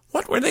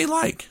 What were they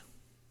like?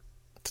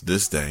 To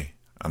this day,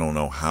 I don't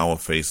know how a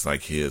face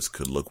like his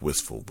could look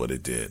wistful, but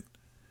it did.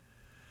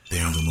 They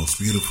are the most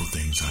beautiful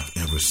things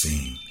I've ever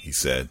seen, he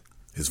said,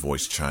 his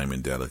voice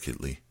chiming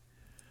delicately.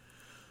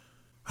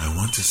 I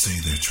want to say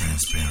they're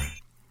transparent,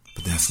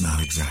 but that's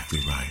not exactly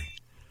right.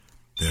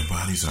 Their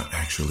bodies are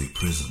actually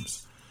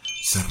prisms,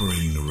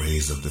 separating the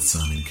rays of the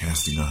sun and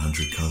casting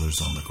 100 colors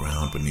on the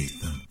ground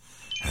beneath them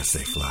as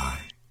they fly.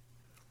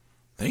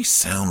 They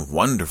sound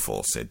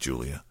wonderful, said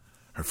Julia,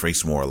 her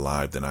face more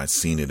alive than I'd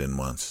seen it in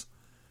months.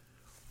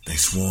 They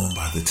swarm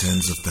by the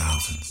tens of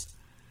thousands.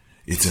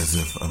 It's as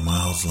if a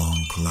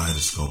miles-long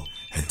kaleidoscope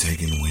had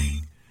taken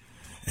wing,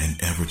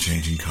 and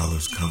ever-changing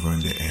colors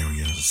covering the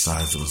area the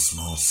size of a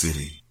small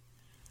city.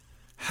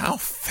 How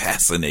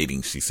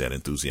fascinating, she said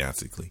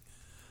enthusiastically.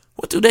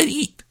 What do they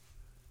eat?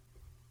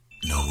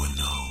 No one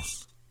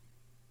knows.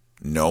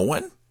 No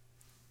one?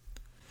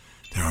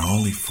 There are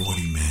only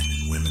 40 men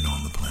and women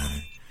on the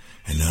planet,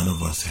 and none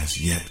of us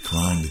has yet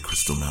climbed the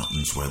crystal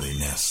mountains where they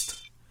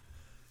nest.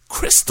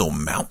 Crystal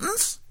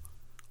mountains?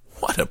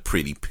 What a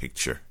pretty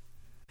picture.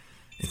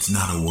 It's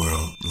not a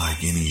world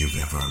like any you've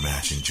ever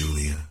imagined,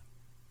 Julia.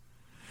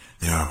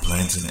 There are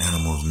plants and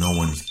animals no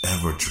one's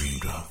ever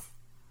dreamed of.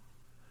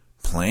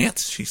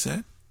 Plants, she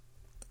said.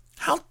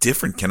 How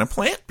different can a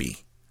plant be?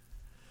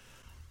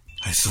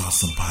 I saw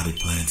some potted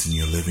plants in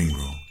your living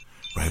room,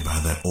 right by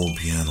that old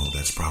piano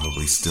that's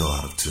probably still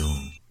out of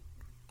tune.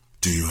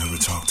 Do you ever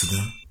talk to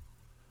them?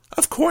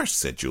 Of course,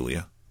 said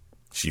Julia.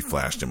 She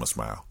flashed him a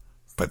smile.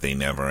 But they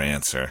never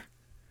answer.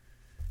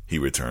 He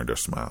returned her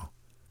smile.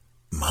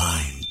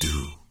 Mine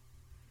do.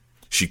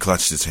 She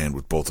clutched his hand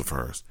with both of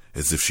hers,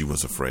 as if she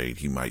was afraid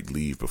he might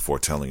leave before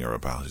telling her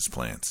about his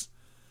plans.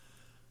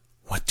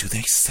 What do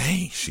they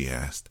say? She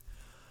asked.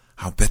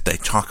 I'll bet they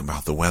talk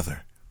about the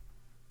weather.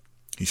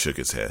 He shook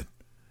his head.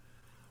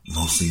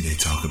 Mostly they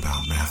talk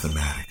about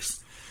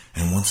mathematics,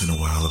 and once in a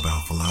while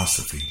about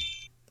philosophy.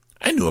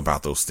 I knew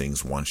about those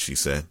things once, she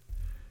said,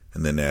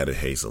 and then added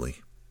hazily,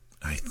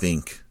 I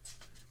think.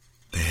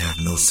 They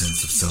have no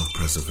sense of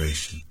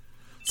self-preservation,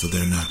 so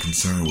they're not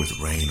concerned with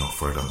rain or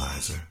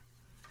fertilizer.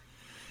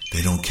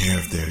 They don't care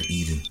if they're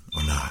eaten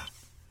or not.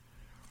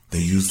 They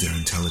use their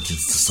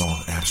intelligence to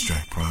solve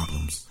abstract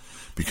problems,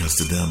 because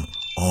to them,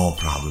 all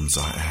problems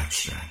are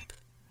abstract.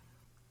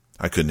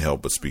 I couldn't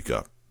help but speak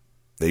up.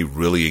 They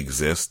really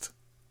exist?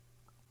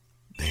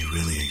 They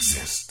really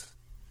exist.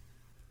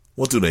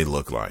 What do they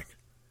look like?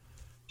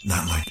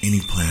 Not like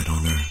any plant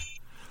on Earth.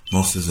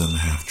 Most of them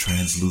have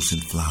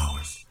translucent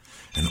flowers,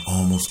 and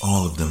almost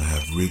all of them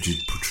have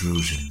rigid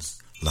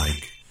protrusions,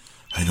 like,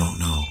 I don't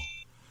know,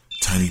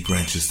 tiny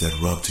branches that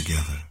rub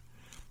together.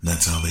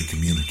 That's how they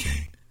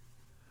communicate.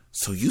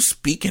 So you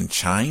speak in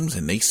chimes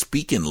and they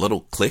speak in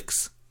little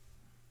clicks?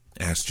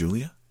 Asked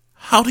Julia.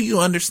 How do you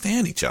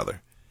understand each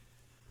other?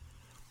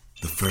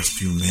 The first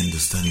few men to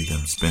study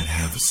them spent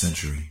half a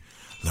century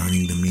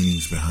learning the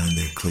meanings behind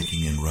their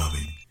clicking and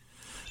rubbing.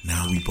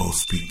 Now we both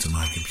speak to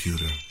my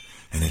computer,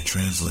 and it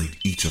translates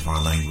each of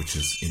our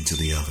languages into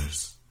the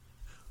others.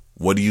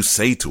 What do you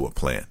say to a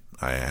plant?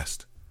 I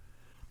asked.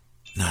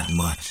 Not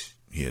much,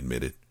 he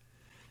admitted.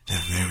 They're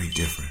very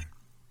different.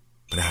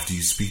 But after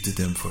you speak to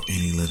them for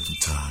any length of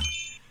time,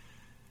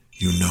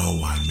 you know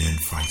why men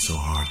fight so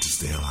hard to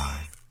stay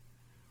alive.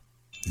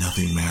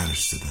 Nothing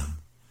matters to them.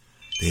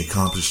 They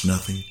accomplish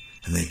nothing,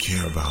 and they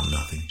care about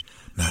nothing,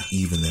 not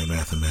even their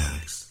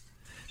mathematics.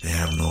 They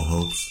have no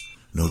hopes,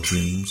 no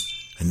dreams,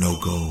 and no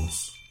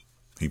goals.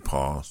 He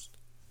paused.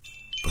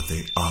 But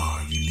they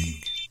are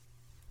unique.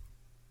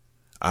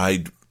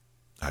 I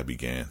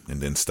began,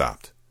 and then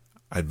stopped.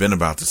 I'd been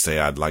about to say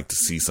I'd like to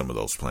see some of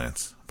those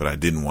plants, but I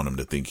didn't want him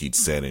to think he'd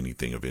said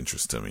anything of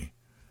interest to me.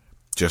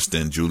 Just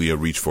then, Julia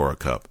reached for a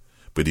cup,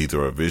 but either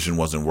her vision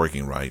wasn't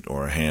working right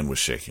or her hand was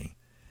shaking.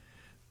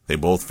 They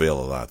both fail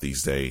a lot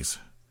these days,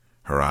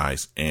 her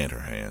eyes and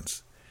her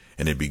hands,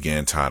 and it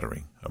began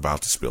tottering,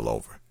 about to spill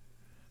over.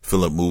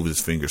 Philip moved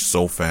his fingers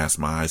so fast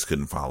my eyes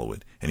couldn't follow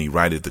it, and he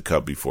righted the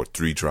cup before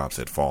 3 drops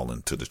had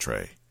fallen to the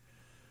tray.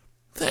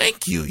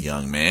 Thank you,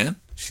 young man,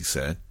 she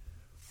said.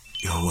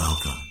 You're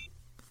welcome.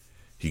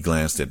 He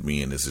glanced at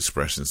me, and his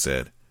expression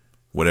said,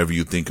 whatever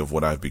you think of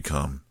what I've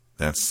become,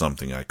 that's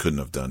something I couldn't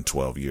have done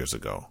 12 years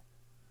ago.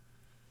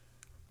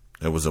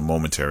 There was a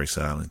momentary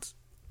silence.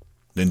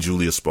 Then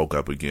Julia spoke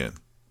up again.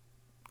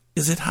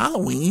 Is it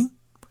Halloween?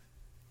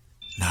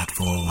 Not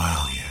for a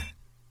while yet.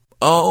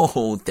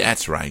 Oh,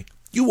 that's right.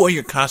 You wore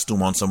your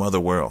costume on some other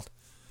world.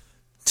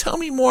 Tell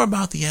me more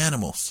about the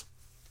animals.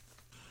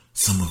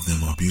 Some of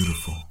them are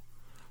beautiful.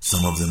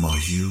 Some of them are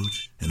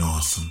huge and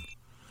awesome.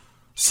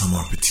 Some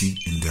are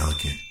petite and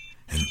delicate,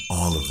 and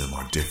all of them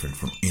are different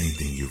from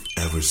anything you've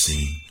ever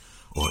seen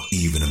or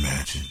even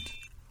imagined.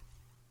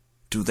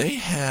 Do they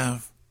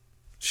have...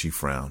 She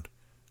frowned.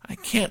 I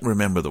can't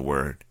remember the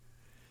word.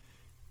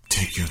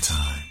 Take your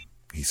time,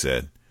 he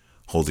said,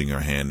 holding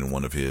her hand in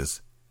one of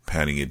his,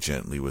 patting it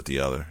gently with the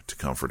other to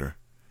comfort her.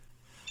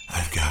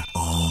 I've got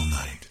all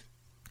night.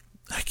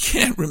 I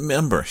can't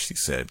remember, she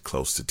said,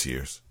 close to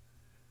tears.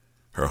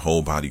 Her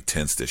whole body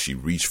tensed as she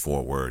reached for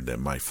a word that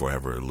might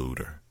forever elude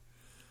her.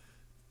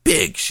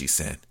 Big, she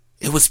said.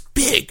 It was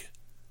big.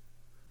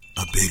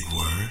 A big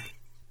word?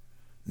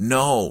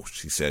 No,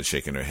 she said,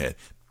 shaking her head.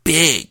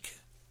 Big.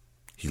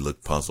 He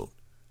looked puzzled.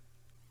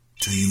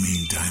 Do you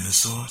mean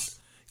dinosaurs?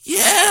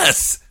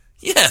 Yes!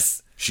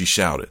 Yes! She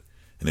shouted,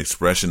 an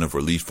expression of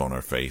relief on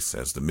her face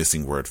as the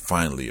missing word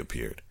finally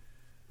appeared.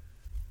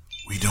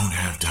 We don't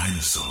have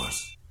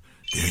dinosaurs.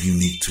 They're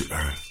unique to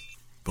Earth.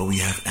 But we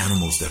have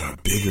animals that are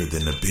bigger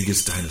than the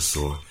biggest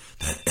dinosaur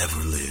that ever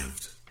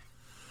lived.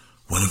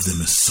 One of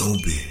them is so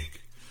big,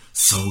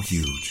 so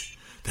huge,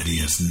 that he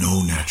has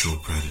no natural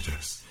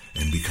predators.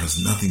 And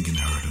because nothing can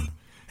hurt him,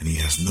 and he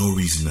has no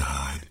reason to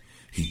hide,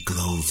 he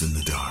glows in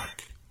the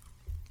dark.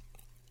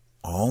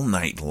 All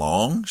night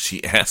long?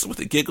 She asked with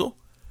a giggle.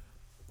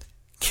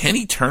 Can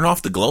he turn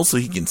off the glow so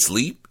he can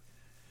sleep?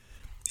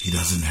 He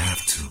doesn't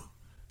have to,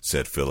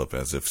 said Philip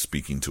as if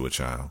speaking to a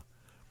child.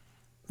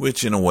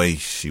 Which in a way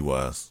she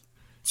was.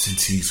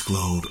 Since he's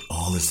glowed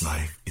all his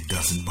life, it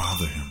doesn't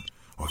bother him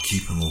or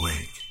keep him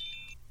awake.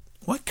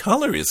 What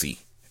color is he?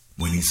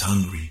 When he's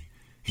hungry,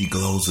 he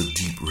glows a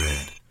deep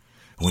red.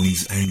 When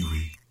he's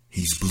angry,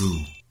 he's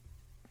blue.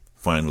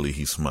 Finally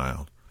he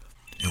smiled.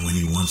 And when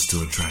he wants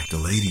to attract a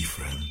lady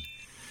friend,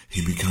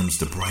 he becomes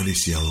the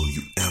brightest yellow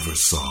you ever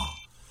saw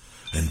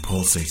and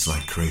pulsates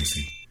like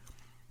crazy,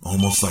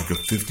 almost like a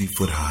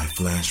 50-foot-high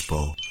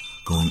flashbulb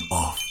going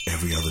off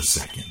every other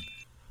second.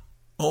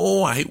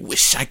 Oh, I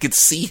wish I could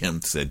see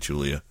him, said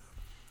Julia.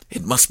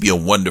 It must be a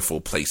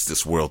wonderful place,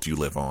 this world you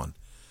live on.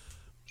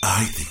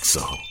 I think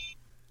so.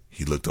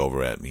 He looked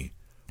over at me.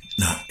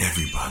 Not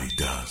everybody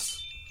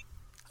does.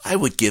 I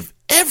would give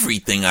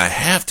everything I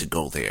have to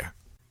go there.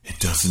 It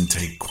doesn't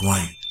take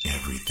quite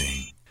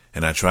everything.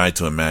 And I tried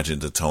to imagine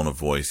the tone of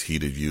voice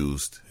he'd have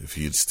used if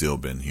he had still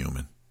been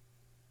human.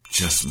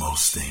 Just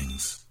most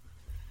things.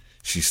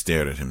 She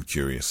stared at him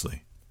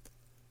curiously.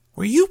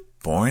 Were you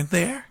born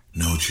there?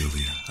 No,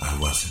 Julia, I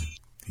wasn't,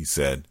 he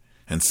said,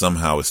 and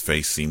somehow his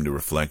face seemed to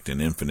reflect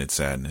an infinite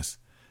sadness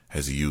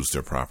as he used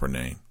her proper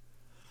name.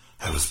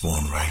 I was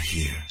born right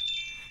here,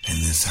 in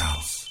this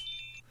house.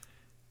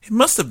 It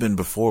must have been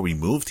before we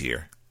moved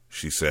here,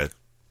 she said,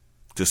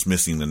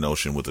 dismissing the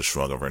notion with a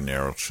shrug of her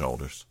narrow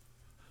shoulders.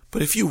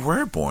 But if you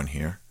were born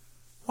here,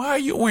 why are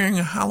you wearing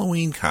a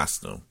Halloween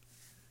costume?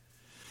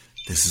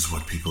 This is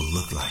what people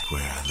look like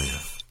where I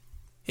live.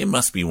 It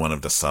must be one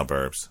of the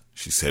suburbs,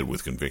 she said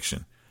with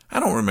conviction. I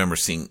don't remember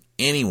seeing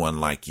anyone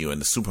like you in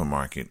the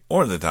supermarket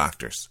or the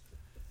doctor's.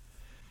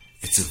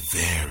 It's a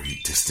very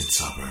distant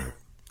suburb.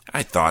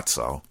 I thought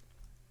so.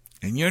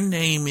 And your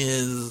name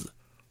is...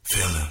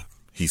 Philip,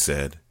 he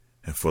said,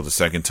 and for the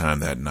second time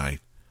that night,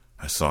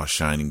 I saw a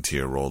shining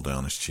tear roll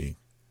down his cheek.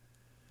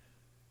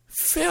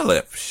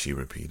 Philip, she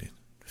repeated.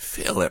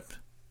 Philip.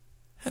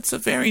 That's a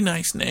very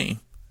nice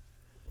name.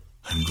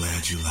 I'm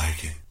glad you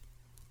like it.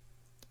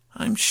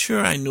 I'm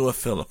sure I knew a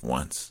Philip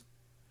once.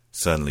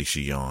 Suddenly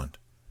she yawned.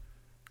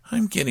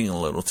 I'm getting a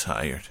little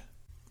tired.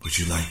 Would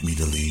you like me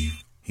to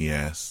leave? He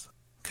asked.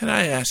 Could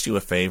I ask you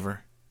a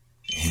favor?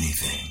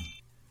 Anything.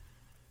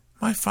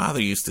 My father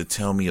used to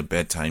tell me a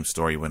bedtime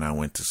story when I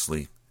went to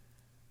sleep.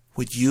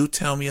 Would you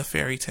tell me a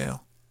fairy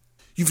tale?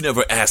 You've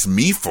never asked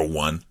me for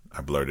one, I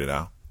blurted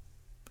out.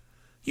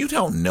 You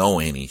don't know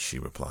any, she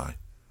replied.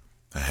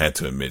 I had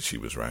to admit she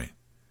was right.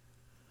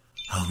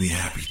 I'll be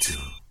happy to.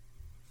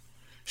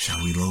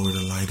 Shall we lower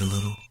the light a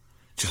little,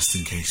 just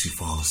in case you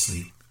fall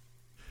asleep?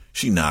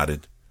 She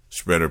nodded,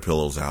 spread her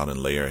pillows out,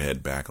 and lay her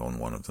head back on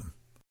one of them.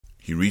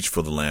 He reached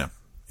for the lamp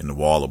in the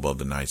wall above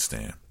the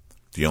nightstand,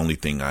 the only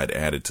thing I'd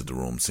added to the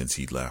room since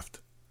he'd left.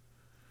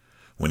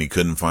 When he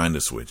couldn't find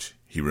the switch,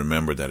 he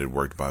remembered that it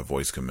worked by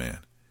voice command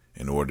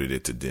and ordered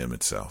it to dim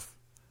itself.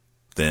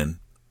 Then,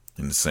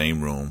 in the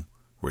same room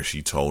where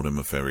she told him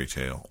a fairy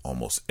tale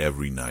almost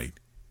every night,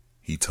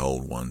 he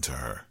told one to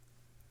her.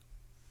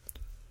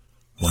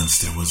 Once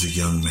there was a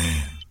young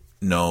man.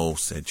 No,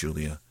 said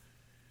Julia.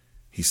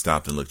 He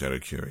stopped and looked at her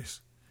curious.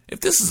 If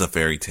this is a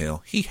fairy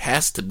tale, he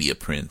has to be a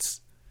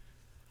prince.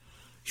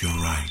 You're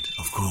right,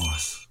 of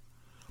course.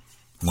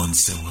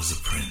 Once there was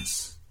a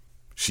prince.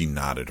 She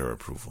nodded her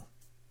approval.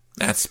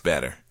 That's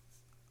better.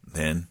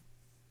 Then,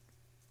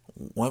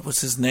 what was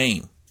his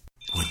name?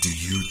 What do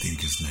you think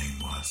his name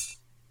was?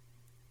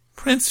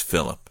 Prince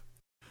Philip.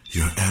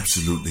 You're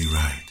absolutely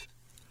right.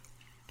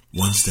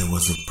 Once there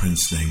was a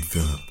prince named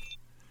Philip.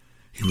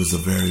 He was a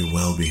very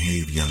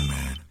well-behaved young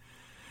man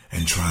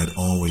and tried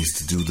always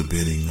to do the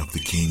bidding of the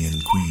king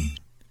and queen.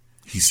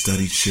 He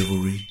studied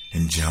chivalry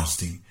and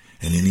jousting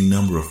and any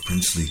number of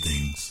princely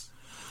things.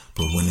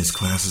 But when his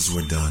classes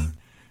were done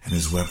and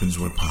his weapons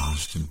were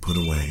polished and put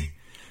away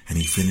and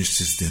he finished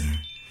his dinner,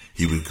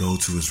 he would go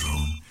to his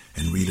room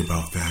and read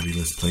about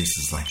fabulous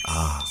places like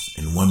Oz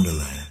and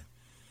Wonderland.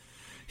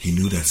 He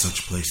knew that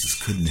such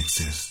places couldn't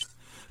exist,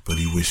 but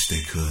he wished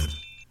they could.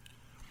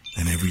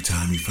 And every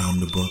time he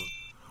found a book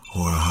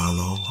or a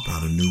hollow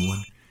about a new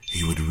one,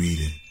 he would read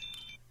it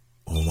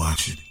or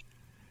watch it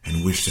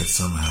and wish that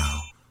somehow,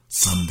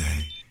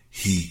 someday,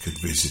 he could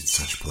visit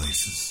such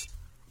places.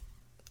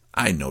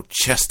 I know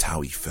just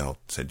how he felt,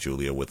 said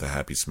Julia with a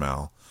happy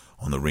smile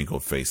on the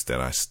wrinkled face that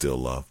I still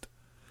loved.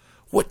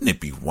 Wouldn't it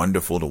be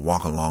wonderful to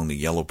walk along the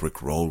yellow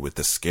brick road with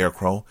the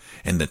Scarecrow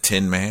and the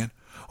Tin Man,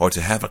 or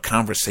to have a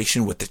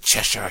conversation with the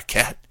Cheshire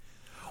Cat,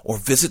 or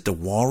visit the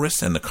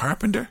Walrus and the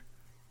Carpenter?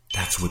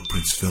 That's what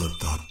Prince Philip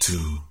thought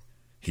too.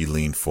 He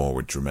leaned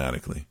forward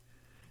dramatically.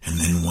 And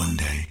then one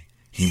day,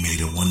 he made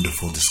a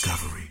wonderful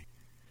discovery.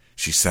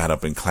 She sat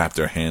up and clapped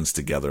her hands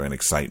together in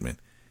excitement.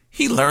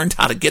 He learned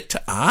how to get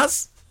to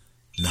Oz?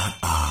 Not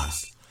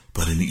Oz,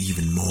 but an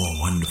even more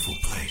wonderful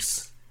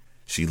place.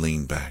 She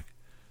leaned back,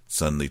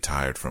 suddenly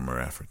tired from her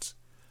efforts.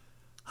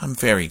 I'm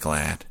very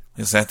glad.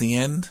 Is that the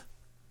end?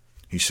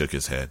 He shook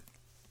his head.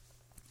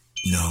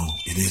 No,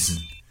 it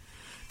isn't.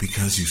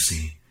 Because, you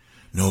see,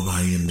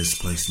 nobody in this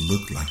place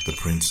looked like the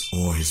prince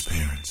or his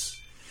parents.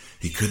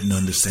 He couldn't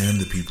understand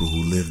the people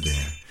who lived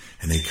there,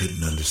 and they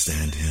couldn't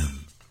understand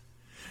him.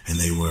 And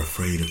they were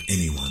afraid of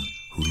anyone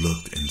who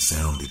looked and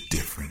sounded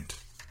different.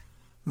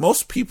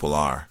 Most people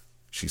are,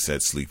 she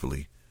said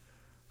sleepily.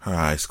 Her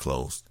eyes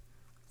closed.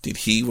 Did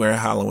he wear a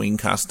Halloween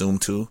costume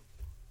too?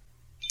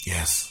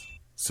 Yes,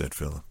 said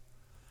Philip.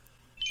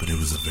 But it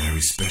was a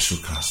very special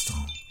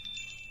costume.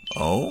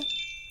 Oh?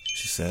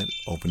 She said,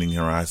 opening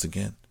her eyes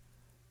again.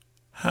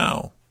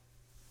 How?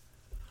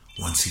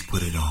 Once he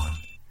put it on,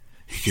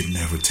 he could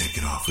never take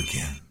it off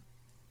again.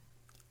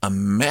 A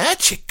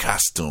magic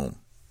costume,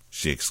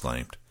 she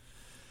exclaimed.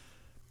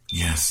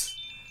 Yes,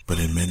 but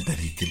it meant that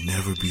he could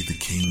never be the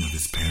king of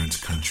his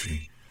parents'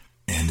 country,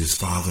 and his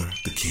father,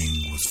 the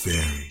king, was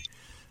very,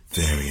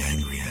 very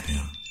angry at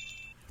him.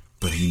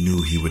 But he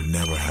knew he would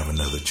never have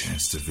another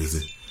chance to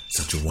visit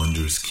such a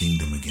wondrous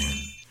kingdom again.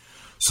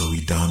 So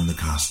he donned the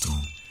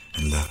costume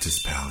and left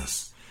his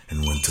palace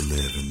and went to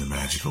live in the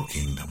magical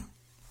kingdom.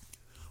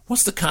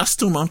 Was the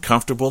costume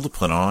uncomfortable to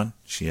put on?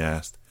 She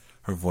asked,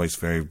 her voice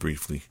very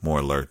briefly more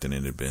alert than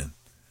it had been.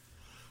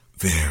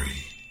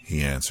 Very,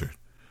 he answered,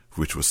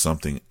 which was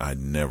something I'd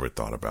never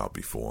thought about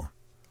before.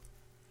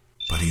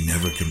 But he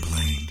never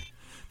complained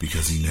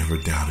because he never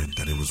doubted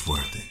that it was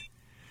worth it.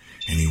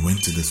 And he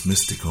went to this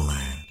mystical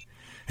land,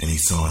 and he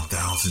saw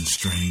 1,000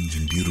 strange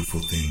and beautiful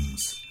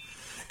things.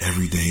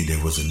 Every day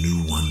there was a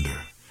new wonder,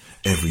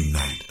 every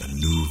night a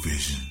new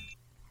vision.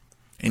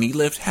 And he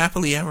lived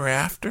happily ever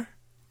after?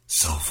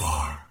 So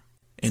far.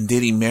 And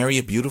did he marry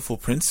a beautiful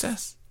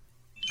princess?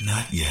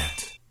 Not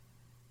yet.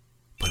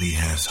 But he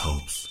has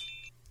hopes.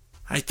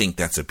 I think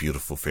that's a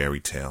beautiful fairy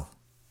tale.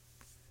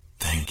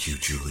 Thank you,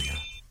 Julia.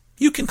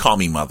 You can call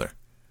me Mother,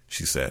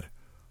 she said,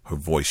 her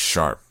voice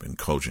sharp and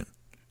cogent.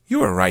 You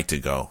were right to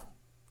go.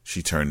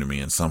 She turned to me,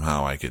 and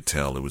somehow I could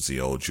tell it was the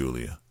old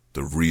Julia,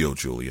 the real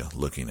Julia,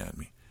 looking at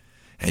me.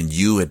 And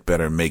you had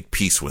better make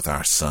peace with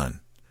our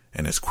son.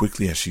 And as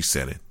quickly as she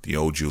said it, the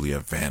old Julia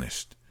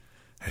vanished,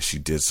 as she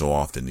did so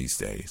often these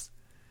days.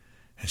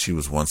 And she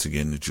was once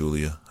again the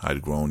Julia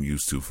I'd grown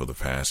used to for the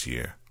past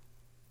year.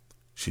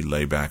 She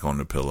lay back on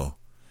the pillow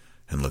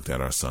and looked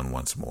at our son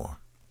once more.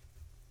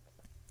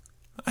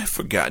 I've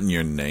forgotten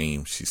your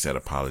name, she said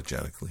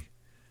apologetically.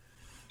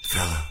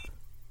 Philip.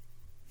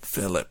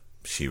 Philip,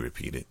 she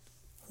repeated.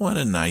 What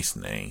a nice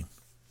name.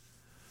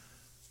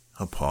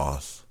 A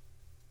pause.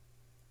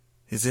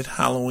 Is it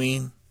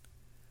Halloween?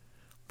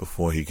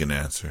 Before he could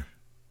answer,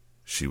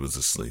 she was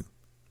asleep.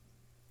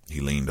 He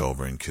leaned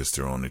over and kissed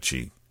her on the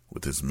cheek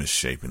with his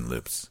misshapen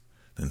lips,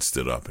 then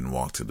stood up and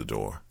walked to the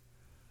door.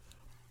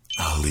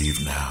 I'll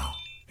leave now,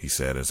 he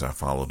said as I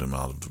followed him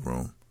out of the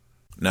room.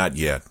 Not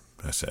yet,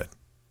 I said.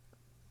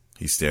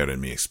 He stared at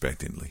me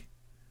expectantly.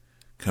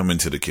 Come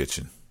into the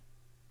kitchen.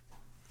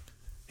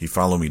 He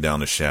followed me down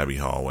the shabby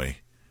hallway,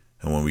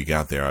 and when we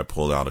got there, I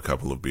pulled out a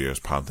couple of beers,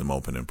 popped them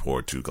open, and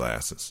poured 2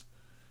 glasses.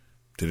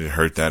 Did it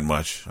hurt that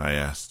much? I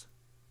asked.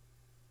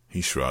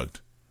 He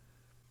shrugged.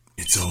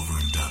 It's over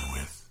and done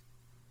with.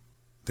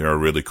 There are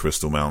really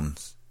crystal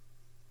mountains?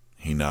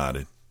 He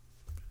nodded.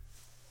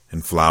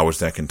 And flowers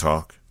that can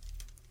talk?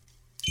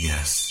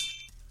 Yes.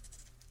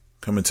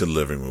 Come into the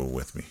living room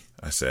with me,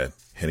 I said,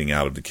 heading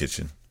out of the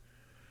kitchen.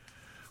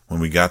 When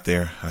we got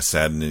there, I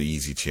sat in an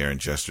easy chair and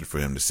gestured for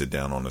him to sit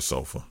down on the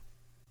sofa.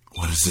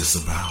 What is this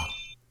about?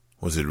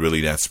 Was it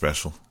really that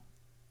special?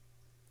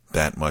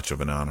 That much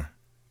of an honor?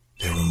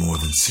 There were more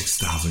than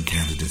 6,000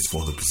 candidates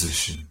for the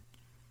position.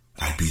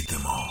 I beat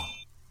them all.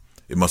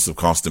 It must have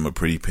cost them a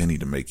pretty penny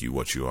to make you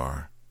what you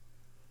are.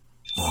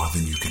 More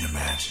than you can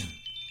imagine.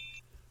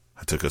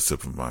 I took a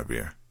sip of my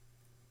beer.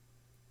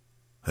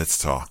 Let's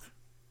talk.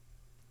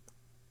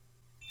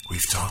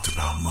 We've talked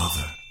about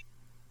Mother.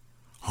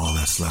 All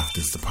that's left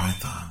is the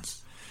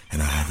pythons,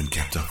 and I haven't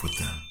kept up with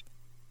them.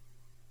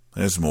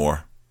 There's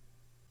more.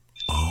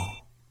 Oh?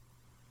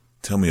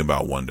 Tell me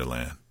about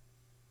Wonderland.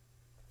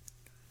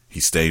 He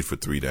stayed for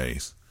 3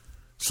 days,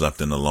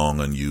 slept in the long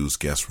unused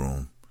guest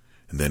room,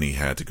 and then he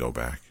had to go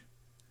back.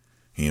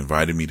 He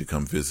invited me to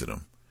come visit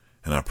him,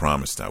 and I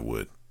promised I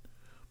would.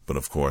 But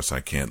of course I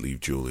can't leave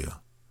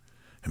Julia.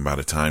 And by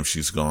the time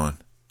she's gone,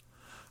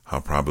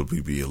 I'll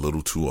probably be a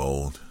little too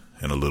old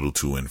and a little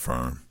too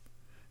infirm.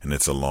 And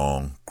it's a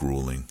long,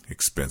 grueling,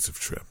 expensive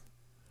trip.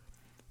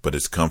 But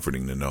it's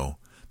comforting to know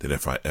that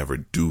if I ever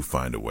do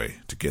find a way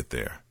to get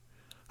there,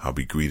 I'll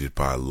be greeted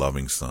by a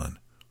loving son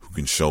who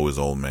can show his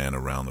old man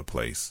around the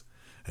place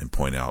and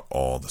point out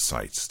all the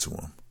sights to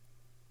him.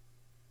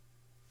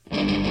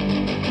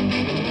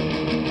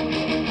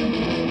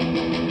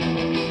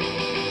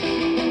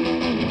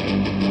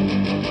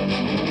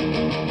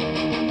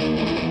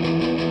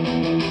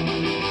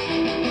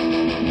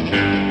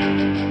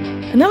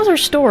 And that was our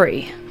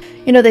story.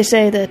 You know, they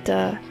say that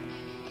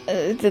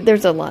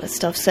there's a lot of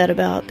stuff said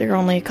about there are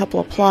only a couple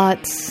of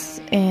plots,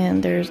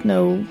 and there's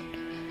no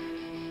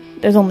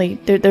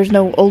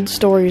old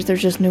stories.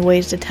 There's just new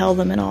ways to tell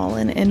them and all.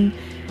 And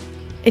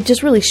it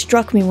just really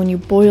struck me when you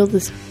boil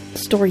this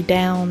story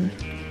down.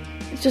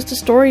 It's just a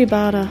story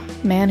about a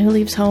man who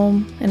leaves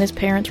home and his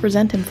parents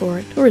resent him for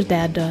it, or his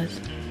dad does.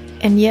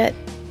 And yet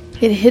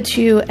it hits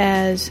you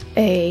as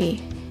a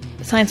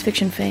science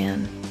fiction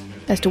fan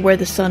as to where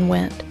the son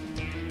went.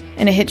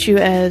 And it hits you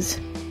as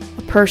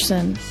a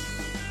person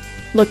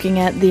looking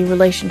at the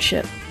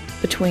relationship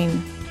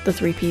between the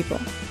 3 people.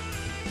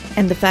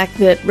 And the fact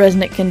that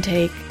Resnick can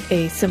take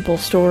a simple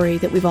story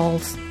that we've all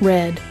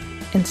read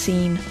and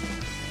seen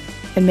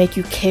and make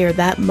you care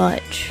that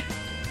much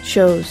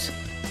shows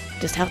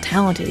just how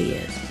talented he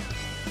is.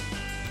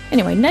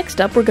 Anyway,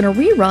 next up we're going to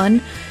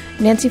rerun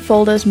Nancy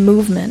Folda's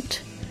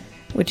Movement,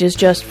 which is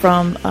just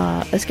from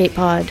Escape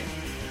Pod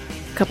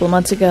a couple of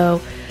months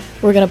ago.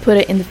 We're going to put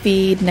it in the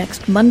feed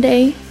next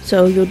Monday,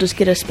 so you'll just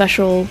get a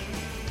special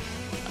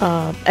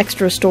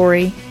extra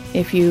story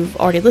if you've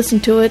already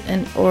listened to it,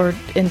 and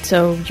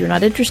so you're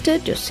not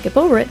interested, just skip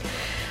over it.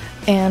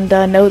 And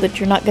know that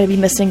you're not going to be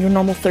missing your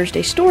normal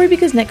Thursday story,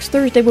 because next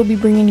Thursday we'll be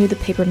bringing you the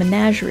Paper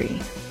Menagerie.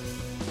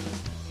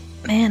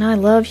 Man, I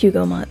love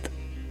Hugo Month.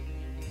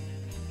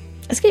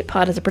 Escape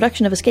Pod is a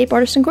production of Escape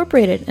Artists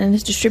Incorporated and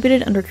is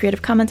distributed under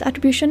Creative Commons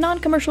Attribution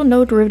Non-Commercial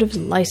No Derivatives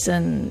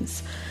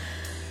License.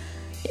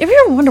 If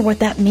you ever wonder what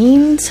that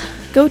means,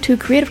 go to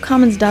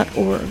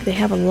creativecommons.org. They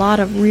have a lot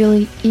of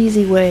really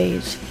easy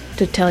ways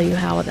to tell you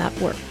how that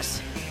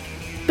works.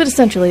 But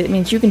essentially, it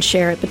means you can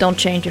share it, but don't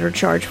change it or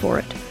charge for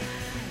it.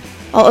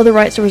 All other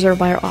rights are reserved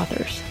by our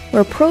authors.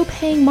 We're a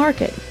pro-paying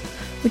market,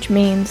 which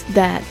means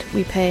that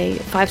we pay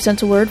 5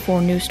 cents a word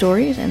for new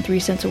stories and 3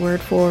 cents a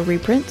word for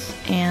reprints,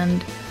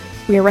 and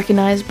we are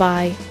recognized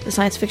by the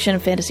Science Fiction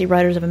and Fantasy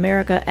Writers of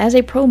America as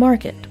a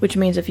pro-market, which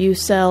means if you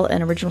sell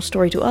an original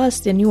story to us,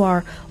 then you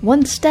are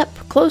one step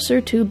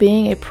closer to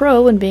being a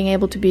pro and being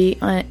able to be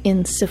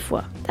in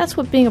SIFWA. That's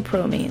what being a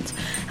pro means.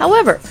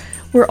 However,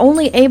 we're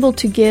only able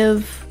to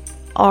give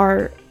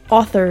our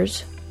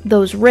authors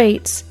those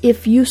rates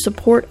if you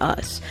support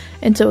us.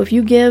 And so if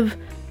you give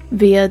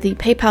via the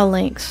PayPal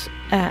links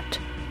at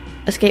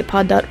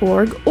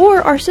escapepod.org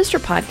or our sister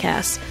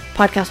podcasts,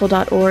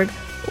 podcastle.org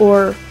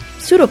or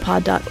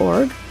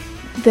pseudopod.org,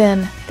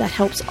 then that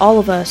helps all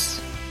of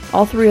us,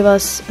 all three of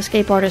us,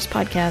 Escape Artists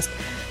Podcast,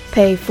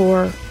 pay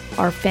for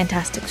our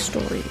fantastic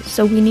stories.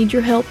 So we need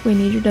your help, we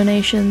need your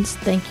donations.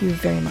 Thank you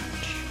very much.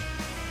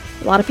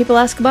 A lot of people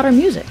ask about our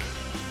music.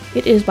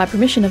 It is by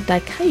permission of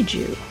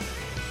Daikaiju.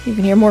 You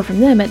can hear more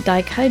from them at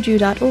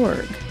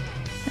daikaiju.org.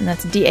 And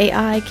that's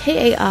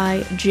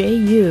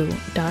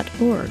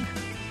DAIKAIJU.org.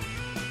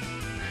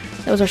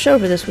 That was our show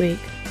for this week.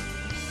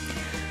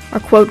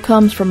 Our quote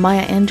comes from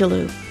Maya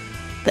Angelou.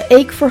 The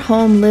ache for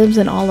home lives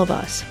in all of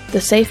us,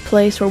 the safe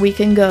place where we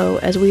can go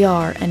as we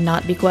are and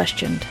not be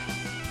questioned.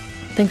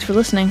 Thanks for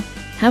listening.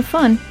 Have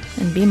fun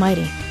and be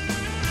mighty.